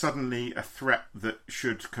there is suddenly a threat that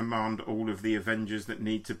should command all of the Avengers that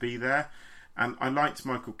need to be there. And I liked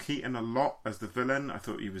Michael Keaton a lot as the villain. I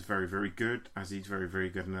thought he was very, very good, as he's very, very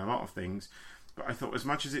good in a lot of things. But I thought, as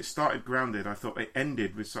much as it started grounded, I thought it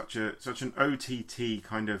ended with such an OTT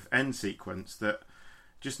kind of end sequence that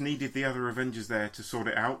just needed the other Avengers there to sort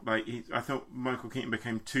it out. I thought Michael Keaton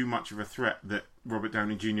became too much of a threat that Robert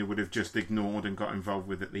Downey Jr. would have just ignored and got involved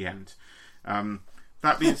with at the end.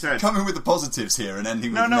 That being said, coming with the positives here and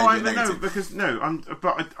ending with negative.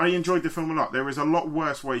 But I enjoyed the film a lot. There is a lot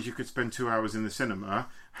worse ways you could spend 2 hours in the cinema.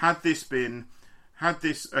 Had this been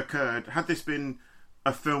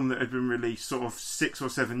a film that had been released sort of 6 or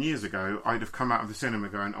 7 years ago, I'd have come out of the cinema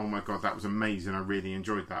going, "Oh my god, that was amazing! I really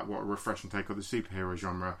enjoyed that. What a refreshing take on the superhero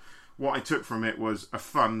genre." What I took from it was a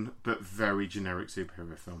fun but very generic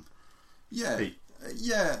superhero film. Yeah,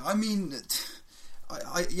 yeah. I mean,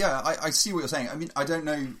 I see what you're saying. I mean, I don't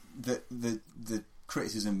know that the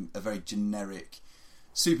criticism a very generic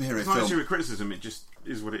superhero it's film. It's not a criticism. It just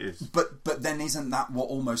is what it is. But then isn't that what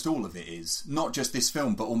almost all of it is? Not just this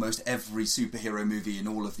film, but almost every superhero movie in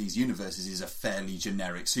all of these universes is a fairly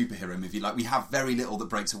generic superhero movie. Like, we have very little that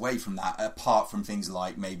breaks away from that, apart from things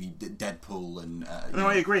like maybe Deadpool and...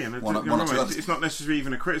 I agree. And one or two others. It's not necessarily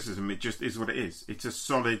even a criticism. It just is what it is. It's a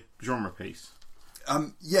solid genre piece.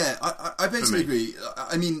 Yeah, I basically agree.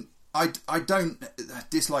 I mean, I don't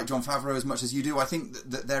dislike Jon Favreau as much as you do. I think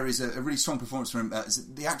that there is a really strong performance from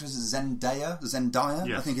the actress Zendaya,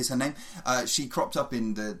 yes. I think is her name. She cropped up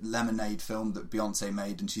in the Lemonade film that Beyonce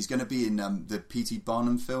made, and she's going to be in the P.T.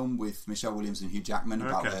 Barnum film with Michelle Williams and Hugh Jackman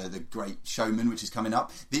about the Great Showman, which is coming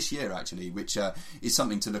up this year, actually, which is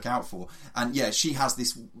something to look out for. And yeah, she has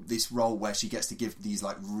this role where she gets to give these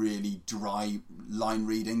like really dry line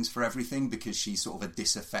readings for everything, because she's sort of a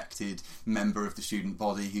disaffected member of the student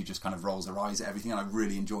body who just kind of rolls her eyes at everything, and I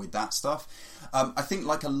really enjoyed that stuff. I think,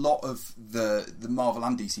 like a lot of the Marvel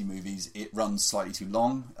and DC movies, it runs slightly too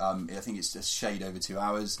long. I think it's just shade over 2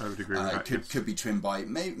 hours. I would agree with that. Could be trimmed by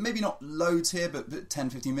maybe not loads here, but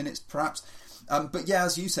 10-15 minutes perhaps. But yeah,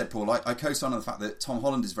 as you said, Paul, I co-sign on the fact that Tom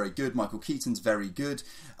Holland is very good, Michael Keaton's very good.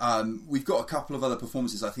 We've got a couple of other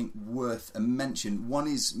performances I think worth a mention. One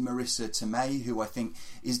is Marissa Tomei, who I think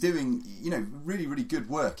is doing, really, really good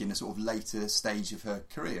work in a sort of later stage of her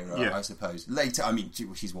career, I suppose. Later, I mean,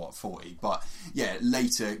 she's 40, but yeah,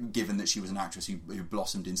 later, given that she was an actress who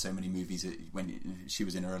blossomed in so many movies when she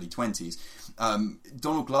was in her early 20s.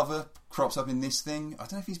 Donald Glover crops up in this thing. I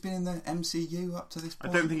don't know if he's been in the MCU up to this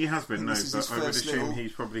point. I don't think he has been, no, but I would assume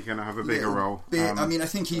he's probably going to have a bigger role. I mean, I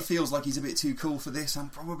think he feels like he's a bit too cool for this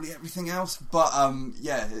and probably everything else, but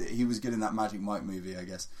yeah, he was good in that Magic Mike movie, I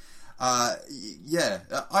guess. I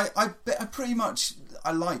pretty much,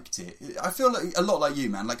 I liked it. I feel like a lot like you,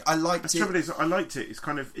 man. Like, I liked it. The trouble is, I liked it. It's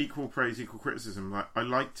kind of equal praise, equal criticism. Like, I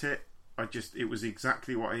liked it. It was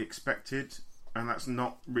exactly what I expected. And that's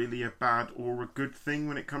not really a bad or a good thing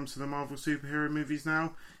when it comes to the Marvel superhero movies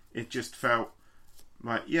now. It just felt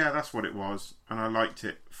like, yeah, that's what it was, and I liked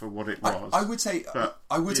it for what it was. I would say that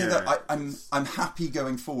I'm happy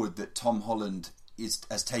going forward that Tom Holland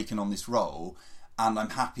has taken on this role, and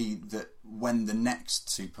I'm happy that when the next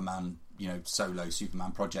Superman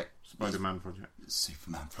project.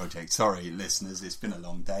 Superman project. Sorry, listeners, it's been a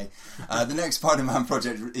long day. The next Spider-Man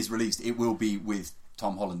project is released. It will be with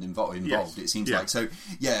Tom Holland involved. Yes. It seems like. So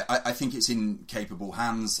yeah, I think it's in capable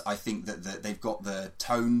hands. I think that they've got the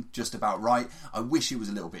tone just about right. I wish it was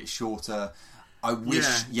a little bit shorter. I wish,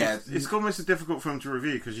 it's almost a difficult film to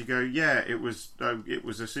review, because you go, it was a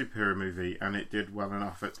superhero movie, and it did well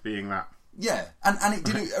enough at being that. Yeah, and it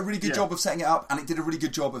did a really good job of setting it up, and it did a really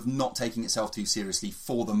good job of not taking itself too seriously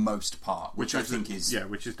for the most part, which I think is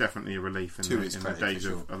definitely a relief in the days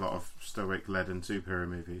of a lot of stoic leaden superhero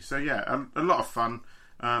movies. So yeah, a lot of fun.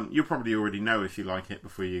 You'll probably already know if you like it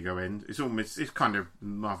before you go in. It's kind of,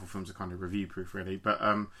 Marvel films are kind of review proof, really, but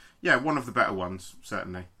one of the better ones,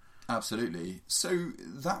 certainly. Absolutely. So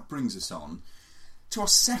that brings us on to our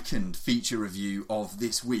second feature review of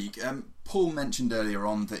this week. Paul mentioned earlier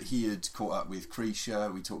on that he had caught up with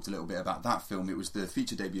Creature. We talked a little bit about that film. It was the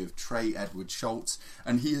feature debut of Trey Edward Schultz,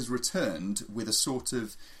 and he has returned with a sort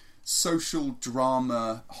of social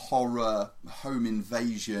drama, horror, home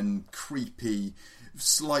invasion, creepy,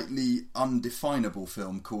 slightly undefinable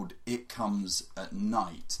film called It Comes at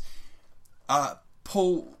Night.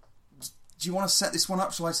 Paul, do you want to set this one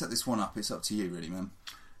up? Shall I set this one up? It's up to you, really, man.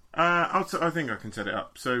 I think I can set it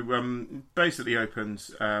up. So basically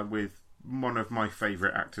opens with one of my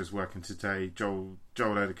favourite actors working today, Joel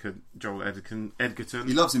Edgerton.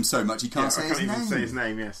 He loves him so much he can't say his name. I can't even say his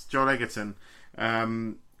name. Yes, Joel Edgerton.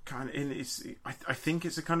 I think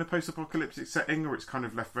it's a kind of post-apocalyptic setting, or it's kind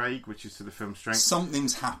of left vague, which is to the film's strength.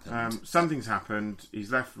 Something's happened.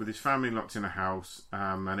 He's left with his family locked in a house,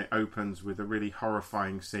 and it opens with a really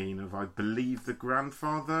horrifying scene of, I believe, the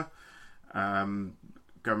grandfather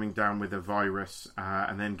going down with a virus,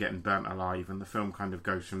 and then getting burnt alive, and the film kind of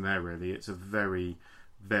goes from there, really. It's a very,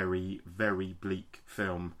 very, very bleak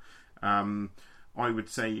film. I would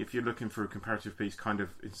say, if you're looking for a comparative piece, kind of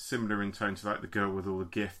similar in tone to like The Girl with All the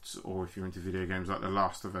Gifts, or if you're into video games like The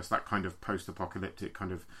Last of Us, that kind of post-apocalyptic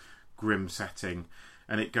kind of grim setting,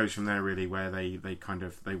 and it goes from there, really, where they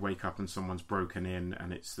wake up and someone's broken in,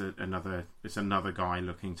 and it's another guy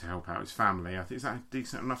looking to help out his family. I think, is that a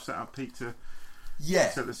decent enough setup, Pete, to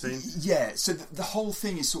set the scene? Yeah, so the whole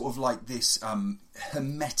thing is sort of like this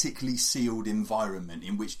hermetically sealed environment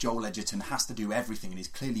in which Joel Edgerton has to do everything, and is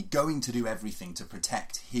clearly going to do everything to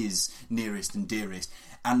protect his nearest and dearest.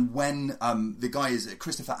 And when the guy is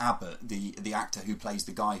Christopher Abbott, the actor who plays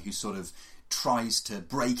the guy who sort of tries to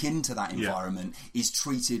break into that environment, is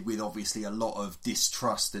treated with obviously a lot of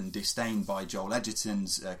distrust and disdain by Joel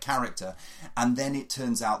Edgerton's character, and then it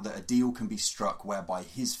turns out that a deal can be struck whereby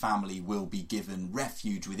his family will be given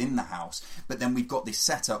refuge within the house. But then we've got this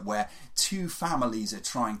setup where two families are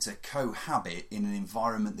trying to cohabit in an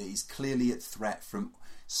environment that is clearly at threat from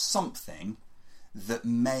something that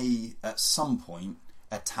may at some point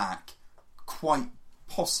attack, quite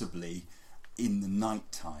possibly in the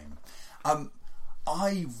night time.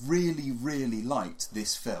 I really, really liked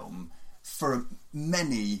this film for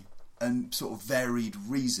many and sort of varied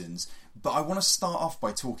reasons, but I want to start off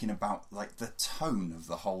by talking about like the tone of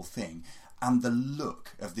the whole thing and the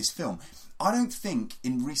look of this film. I don't think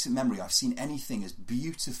in recent memory I've seen anything as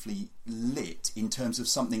beautifully lit in terms of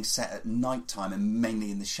something set at night time and mainly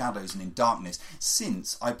in the shadows and in darkness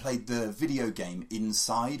since I played the video game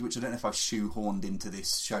Inside, which I don't know if I've shoehorned into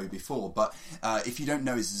this show before, but if you don't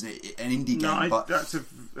know, it's an indie game. But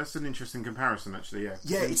that's an interesting comparison, actually.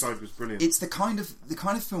 Yeah, Inside was brilliant. It's the kind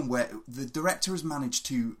of film where the director has managed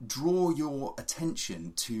to draw your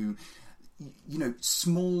attention to, you know,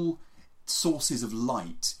 small sources of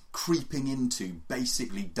light creeping into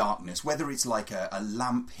basically darkness, whether it's like a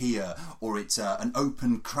lamp here, or it's an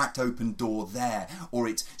cracked open door there, or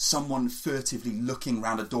it's someone furtively looking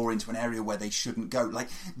round a door into an area where they shouldn't go. Like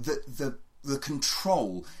the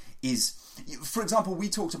control is, for example, we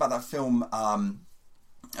talked about that film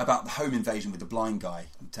about the home invasion with the blind guy.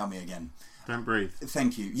 Tell me again. Don't Breathe.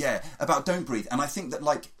 Thank you. Yeah, about Don't Breathe. And I think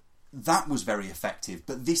that that was very effective,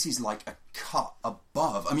 but this is like a cut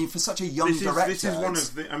above. I mean, for such a young director, this is one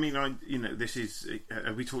of the. I mean, this is.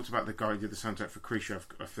 We talked about the guy who did the soundtrack for Creature.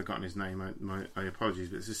 I've forgotten his name. My apologies,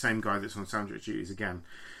 but it's the same guy that's on soundtrack duties again.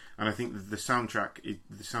 And I think the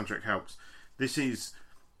soundtrack helps. This is.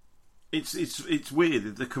 It's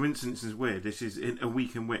weird. The coincidence is weird. This is in a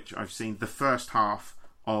week in which I've seen the first half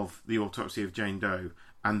of The Autopsy of Jane Doe,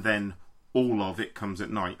 and then all of It Comes at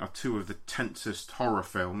Night, are two of the tensest horror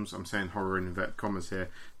films. I'm saying horror in inverted commas here.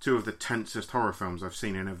 Two of the tensest horror films I've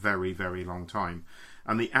seen in a very, very long time.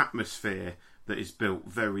 And the atmosphere that is built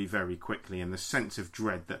very, very quickly, and the sense of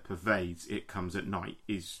dread that pervades It Comes at Night,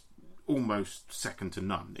 is almost second to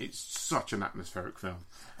none. It's such an atmospheric film.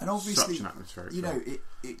 And obviously, such an atmospheric film. Know,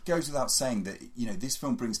 it goes without saying that, you know, this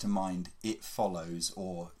film brings to mind It Follows,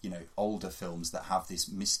 or, you know, older films that have this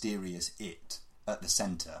mysterious it at the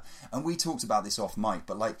centre. And we talked about this off mic,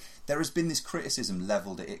 but like, there has been this criticism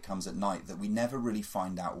levelled at It Comes at Night that we never really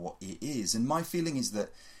find out what it is. And my feeling is that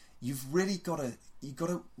you've really got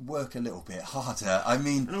to work a little bit harder. I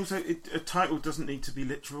mean, and also a title doesn't need to be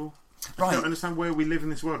literal. Right. I don't understand where we live in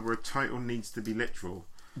this world where a title needs to be literal.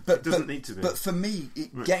 But it doesn't need to be. But for me,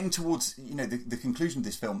 getting towards, you know, the conclusion of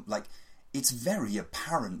this film, like, it's very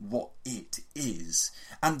apparent what it is,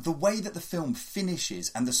 and the way that the film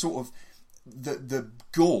finishes, and the sort of the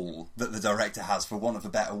gall that the director has, for want of a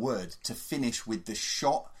better word, to finish with the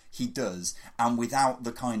shot he does, and without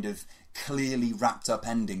the kind of clearly wrapped up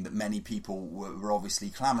ending that many people were obviously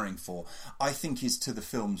clamouring for, I think is to the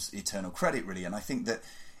film's eternal credit, really. And I think that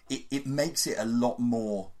it makes it a lot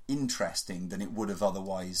more interesting than it would have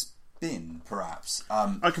otherwise been, perhaps.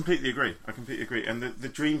 I completely agree. And the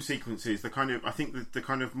dream sequences, I think the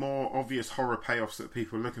kind of more obvious horror payoffs that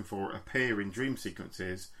people are looking for appear in dream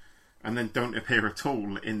sequences, and then don't appear at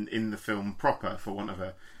all in the film proper, for want of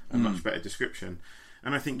a much better description.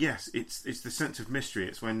 And I think, yes, it's the sense of mystery.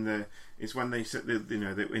 It's when they set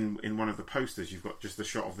in one of the posters, you've got just the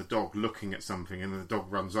shot of the dog looking at something, and then the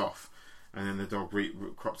dog runs off, and then the dog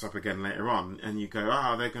crops up again later on, and you go,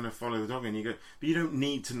 they're going to follow the dog, and you go, but you don't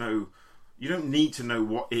need to know. You don't need to know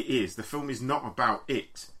what it is. The film is not about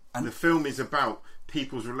it. And the film is about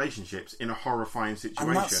people's relationships in a horrifying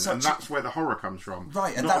situation, and that's where the horror comes from.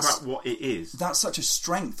 Right, and not about what it is. That's such a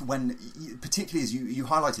strength when, particularly as you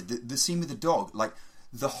highlighted, the scene with the dog, like,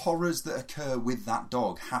 the horrors that occur with that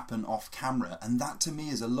dog happen off camera, and that to me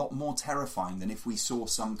is a lot more terrifying than if we saw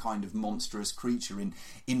some kind of monstrous creature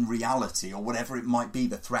in reality, or whatever it might be,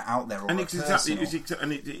 the threat out there, or and a it's person.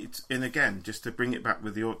 and again, just to bring it back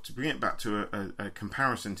to a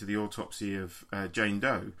comparison to the autopsy of Jane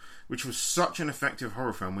Doe, which was such an effective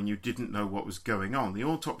horror film when you didn't know what was going on. The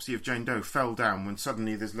autopsy of Jane Doe fell down when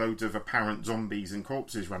suddenly there's loads of apparent zombies and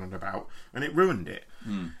corpses running about, and it ruined it.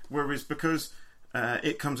 Whereas because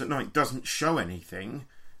It Comes at Night doesn't show anything,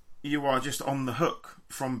 you are just on the hook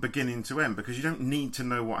from beginning to end because you don't need to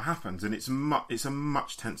know what happens, and it's a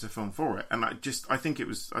much tenser film for it. And I think it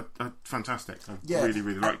was fantastic. I really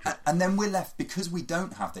liked it. And then we're left, because we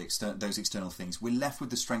don't have those external things, we're left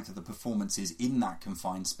with the strength of the performances in that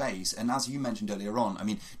confined space. And as you mentioned earlier on, I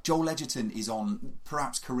mean, Joel Edgerton is on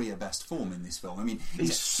perhaps career best form in this film. I mean,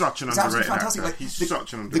 he's such an underrated actor. Like, he's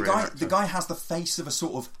such an underrated actor. The guy has the face of a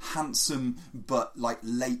sort of handsome but like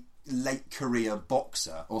late career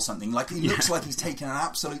boxer or something. Like, he looks like he's taken an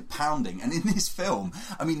absolute pounding, and in this film,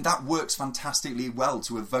 I mean, that works fantastically well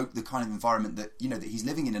to evoke the kind of environment that, you know, that he's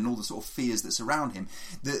living in, and all the sort of fears that surround him.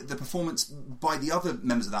 The performance by the other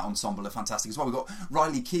members of that ensemble are fantastic as well. We've got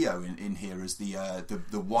Riley Keough in here as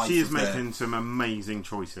the wife. She is making some amazing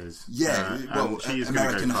choices. Well, she is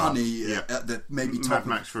American go Honey at the maybe top Mad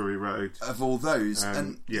Max Fury Road of all those,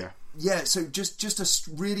 Yeah, so just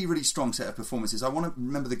a really, really strong set of performances. I want to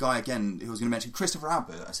remember the guy again who I was going to mention, Christopher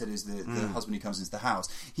Abbott. I said is the husband who comes into the house.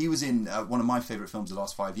 He was in one of my favourite films of the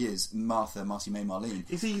last 5 years, Marcy May Marlene.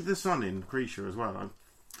 Is he the son in Creature as well? I'm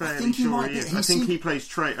I fairly think he sure might he be. is. I think he plays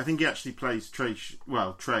Trey. I think he actually plays Trey.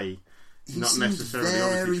 Trey. He Not seemed necessarily very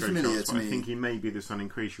obviously Trey familiar Shots, to but me. I think he may be the son in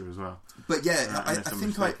Creature as well. But yeah, I I'm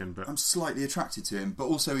think mistaken, I'm slightly attracted to him. But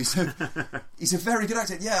also he's a very good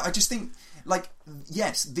actor. Yeah, I just think, like,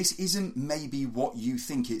 yes, this isn't maybe what you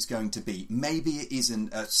think it's going to be. Maybe it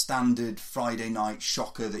isn't a standard Friday night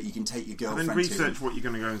shocker that you can take your girlfriend to. Then research to. what you're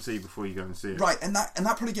going to go and see before you go and see it. Right, and that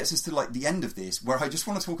probably gets us to like the end of this, where I just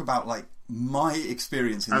want to talk about like my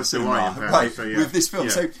experience in the cinema, with this film.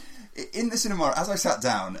 Yeah. So, in the cinema, as I sat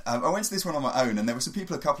down, I went to this one on my own, and there were some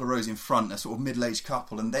people a couple of rows in front, a sort of middle-aged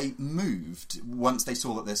couple, and they moved once they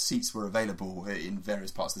saw that their seats were available in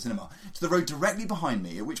various parts of the cinema to the row directly behind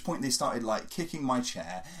me, at which point they started like kicking my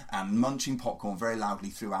chair and munching popcorn very loudly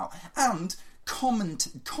throughout, and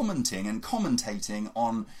commenting and commentating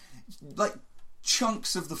on like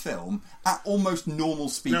chunks of the film at almost normal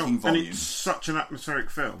speaking volume. And it's such an atmospheric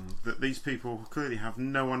film that these people clearly have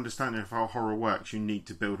no understanding of how horror works. You need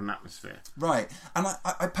to build an atmosphere. Right. And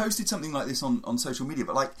I posted something like this on social media,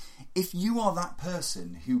 but like, if you are that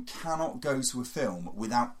person who cannot go to a film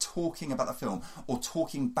without talking about the film or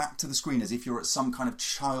talking back to the screen as if you're at some kind of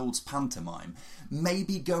child's pantomime,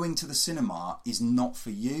 maybe going to the cinema is not for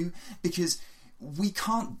you, because we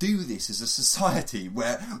can't do this as a society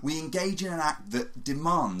where we engage in an act that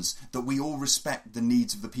demands that we all respect the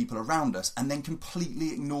needs of the people around us and then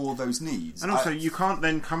completely ignore those needs. And also, you can't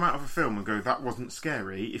then come out of a film and go, that wasn't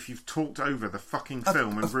scary, if you've talked over the fucking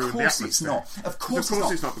film and ruined the atmosphere. Of course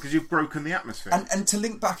it's not, because you've broken the atmosphere. And to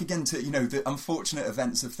link back again to, you know, the unfortunate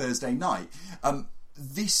events of Thursday night,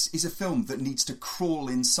 this is a film that needs to crawl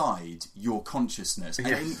inside your consciousness, and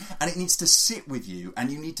it needs to sit with you, and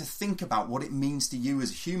you need to think about what it means to you as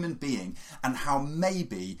a human being, and how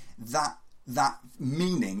maybe that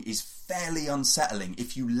meaning is fairly unsettling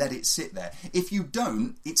if you let it sit there. If you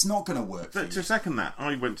don't, it's not going to work for you. To second that,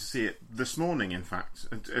 I went to see it this morning, in fact,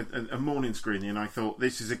 a morning screening, and I thought,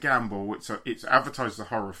 this is a gamble. It's advertised as a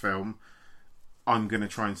horror film. I'm going to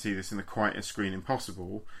try and see this in the quietest screening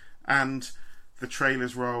possible. And the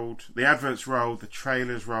trailers rolled, the adverts rolled, the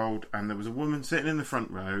trailers rolled, and there was a woman sitting in the front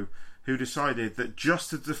row who decided that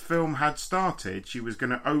just as the film had started, she was going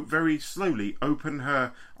to very slowly open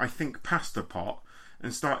her, I think, pasta pot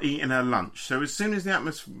and start eating her lunch. So as soon as the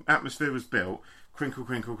atmosphere was built, crinkle,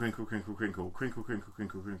 crinkle, crinkle, crinkle, crinkle, crinkle, crinkle,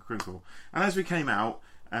 crinkle, crinkle, crinkle. And as we came out,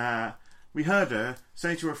 we heard her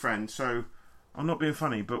say to her friend, so, I'm not being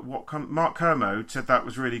funny, but Mark Kermode said that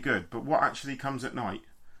was really good, but what actually comes at night?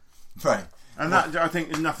 Right. And that, I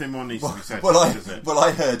think, nothing more needs to be said.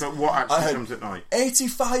 I heard. But what actually comes at night?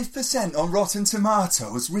 85% on Rotten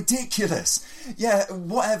Tomatoes. Ridiculous. Yeah,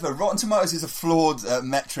 whatever. Rotten Tomatoes is a flawed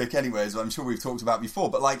metric anyway, as I'm sure we've talked about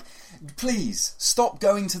before. But, like, please, stop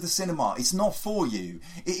going to the cinema. It's not for you.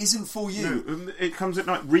 It isn't for you. No, it comes at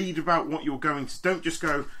night. Read about what you're going to... Don't just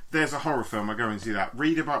go, there's a horror film, I go and see that.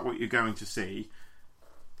 Read about what you're going to see.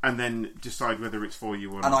 and then decide whether it's for you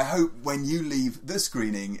or not. And I hope when you leave the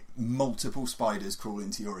screening, multiple spiders crawl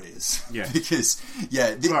into your ears. Yeah. Because,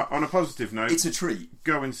 but on a positive note, it's a treat.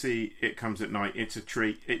 Go and see It Comes at Night. It's a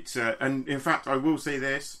treat. It's and in fact, I will say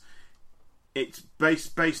this: it's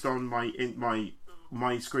based on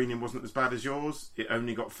my screening wasn't as bad as yours. It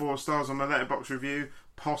only got 4 stars on my Letterboxd review.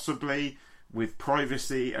 Possibly with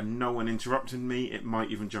privacy and no one interrupting me, it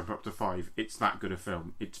might even jump up to 5. It's that good a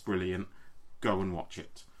film. It's brilliant. Go and watch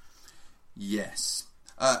it. Yes.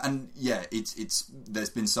 It's there's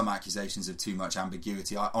been some accusations of too much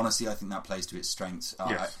ambiguity. I think that plays to its strengths.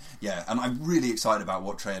 Yes. And I'm really excited about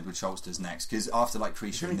what Trey Edward Schultz does next, because after like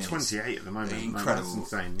Creature He's only 28 at the moment. Incredible.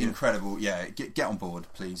 That's insane. Yeah. Incredible. Yeah, get on board,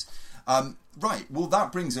 please. Right, well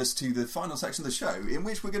that brings us to the final section of the show, in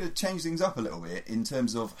which we're going to change things up a little bit in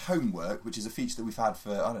terms of homework, which is a feature that we've had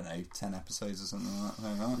for, 10 episodes or something like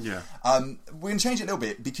that. Yeah. We're going to change it a little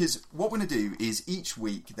bit, because what we're going to do is each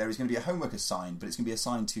week there is going to be a homework assigned, but it's going to be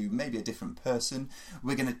assigned to maybe a different person.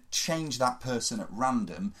 We're going to change that person at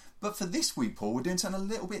random, but for this week, Paul, we're doing something a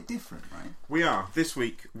little bit different, right? We are. This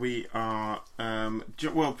week we are...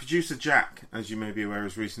 producer Jack, as you may be aware,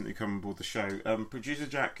 has recently come on board the show. Producer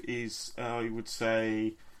Jack is, I would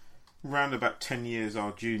say, around about 10 years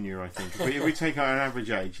our junior, I think. If we take our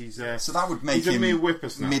average age, he's... so that would make him a mere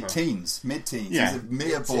whippersnapper. Mid-teens. Yeah. He's a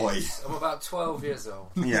mere boy. I'm about 12 years old.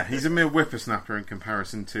 Yeah, he's a mere whippersnapper in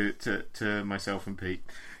comparison to myself and Pete.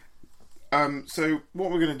 So what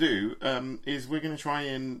we're going to do is we're going to try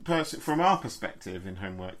and, from our perspective in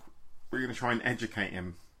homework, we're going to try and educate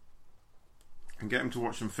him and get him to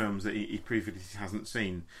watch some films that he previously hasn't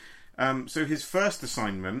seen. So his first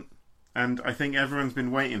assignment, and I think everyone's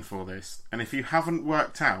been waiting for this, and if you haven't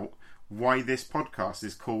worked out why this podcast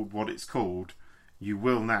is called what it's called, you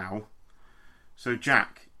will now. So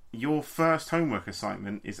Jack, your first homework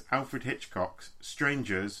assignment is Alfred Hitchcock's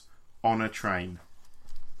Strangers on a Train.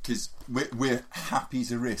 Because we're happy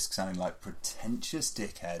to risk sounding like pretentious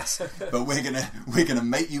dickheads, but we're gonna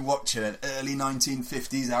make you watch an early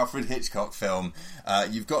 1950s Alfred Hitchcock film.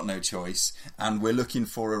 You've got no choice, and we're looking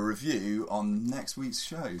for a review on next week's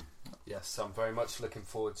show. Yes, I'm very much looking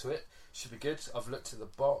forward to it. Should be good. I've looked at the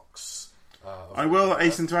box. I will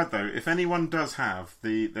hasten to add though, if anyone does have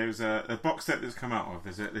there's a box set that's come out of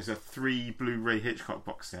there's a 3 Blu-ray Hitchcock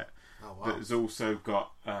box set. Oh, wow. That's also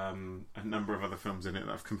got a number of other films in it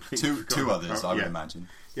that I've completely forgotten two others, about. I would imagine.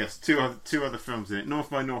 Yes, two other films in it. North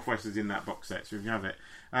by Northwest is in that box set, so if you have it,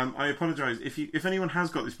 I apologise if anyone has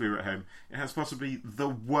got this Blu-ray at home. It has possibly the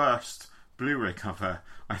worst Blu-ray cover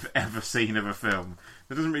I've ever seen of a film.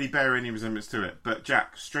 That doesn't really bear any resemblance to it. But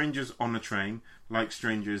Jack, Strangers on a Train, like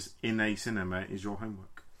strangers in a cinema, is your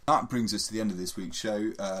homework. That brings us to the end of this week's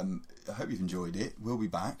show. I hope you've enjoyed it. We'll be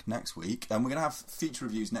back next week, and we're going to have feature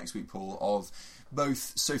reviews next week, Paul, of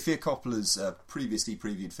both Sofia Coppola's previously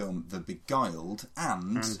previewed film The Beguiled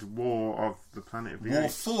and War of the Planet of the Apes. War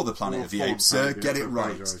for the Planet of the Apes, sir. Get it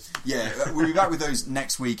right. Yeah, we'll be back with those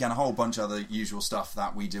next week and a whole bunch of other usual stuff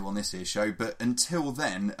that we do on this here show. But until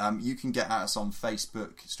then, you can get at us on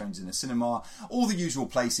Facebook, Strangers in a Cinema, all the usual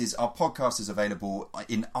places. Our podcast is available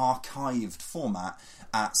in archived format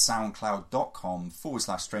at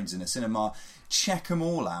soundcloud.com/Strangers in a Cinema. Check them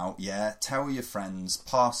all out, yeah. Tell your friends,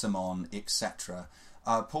 pass them on, etc.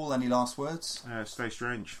 Paul, any last words? Stay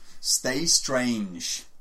strange. Stay strange.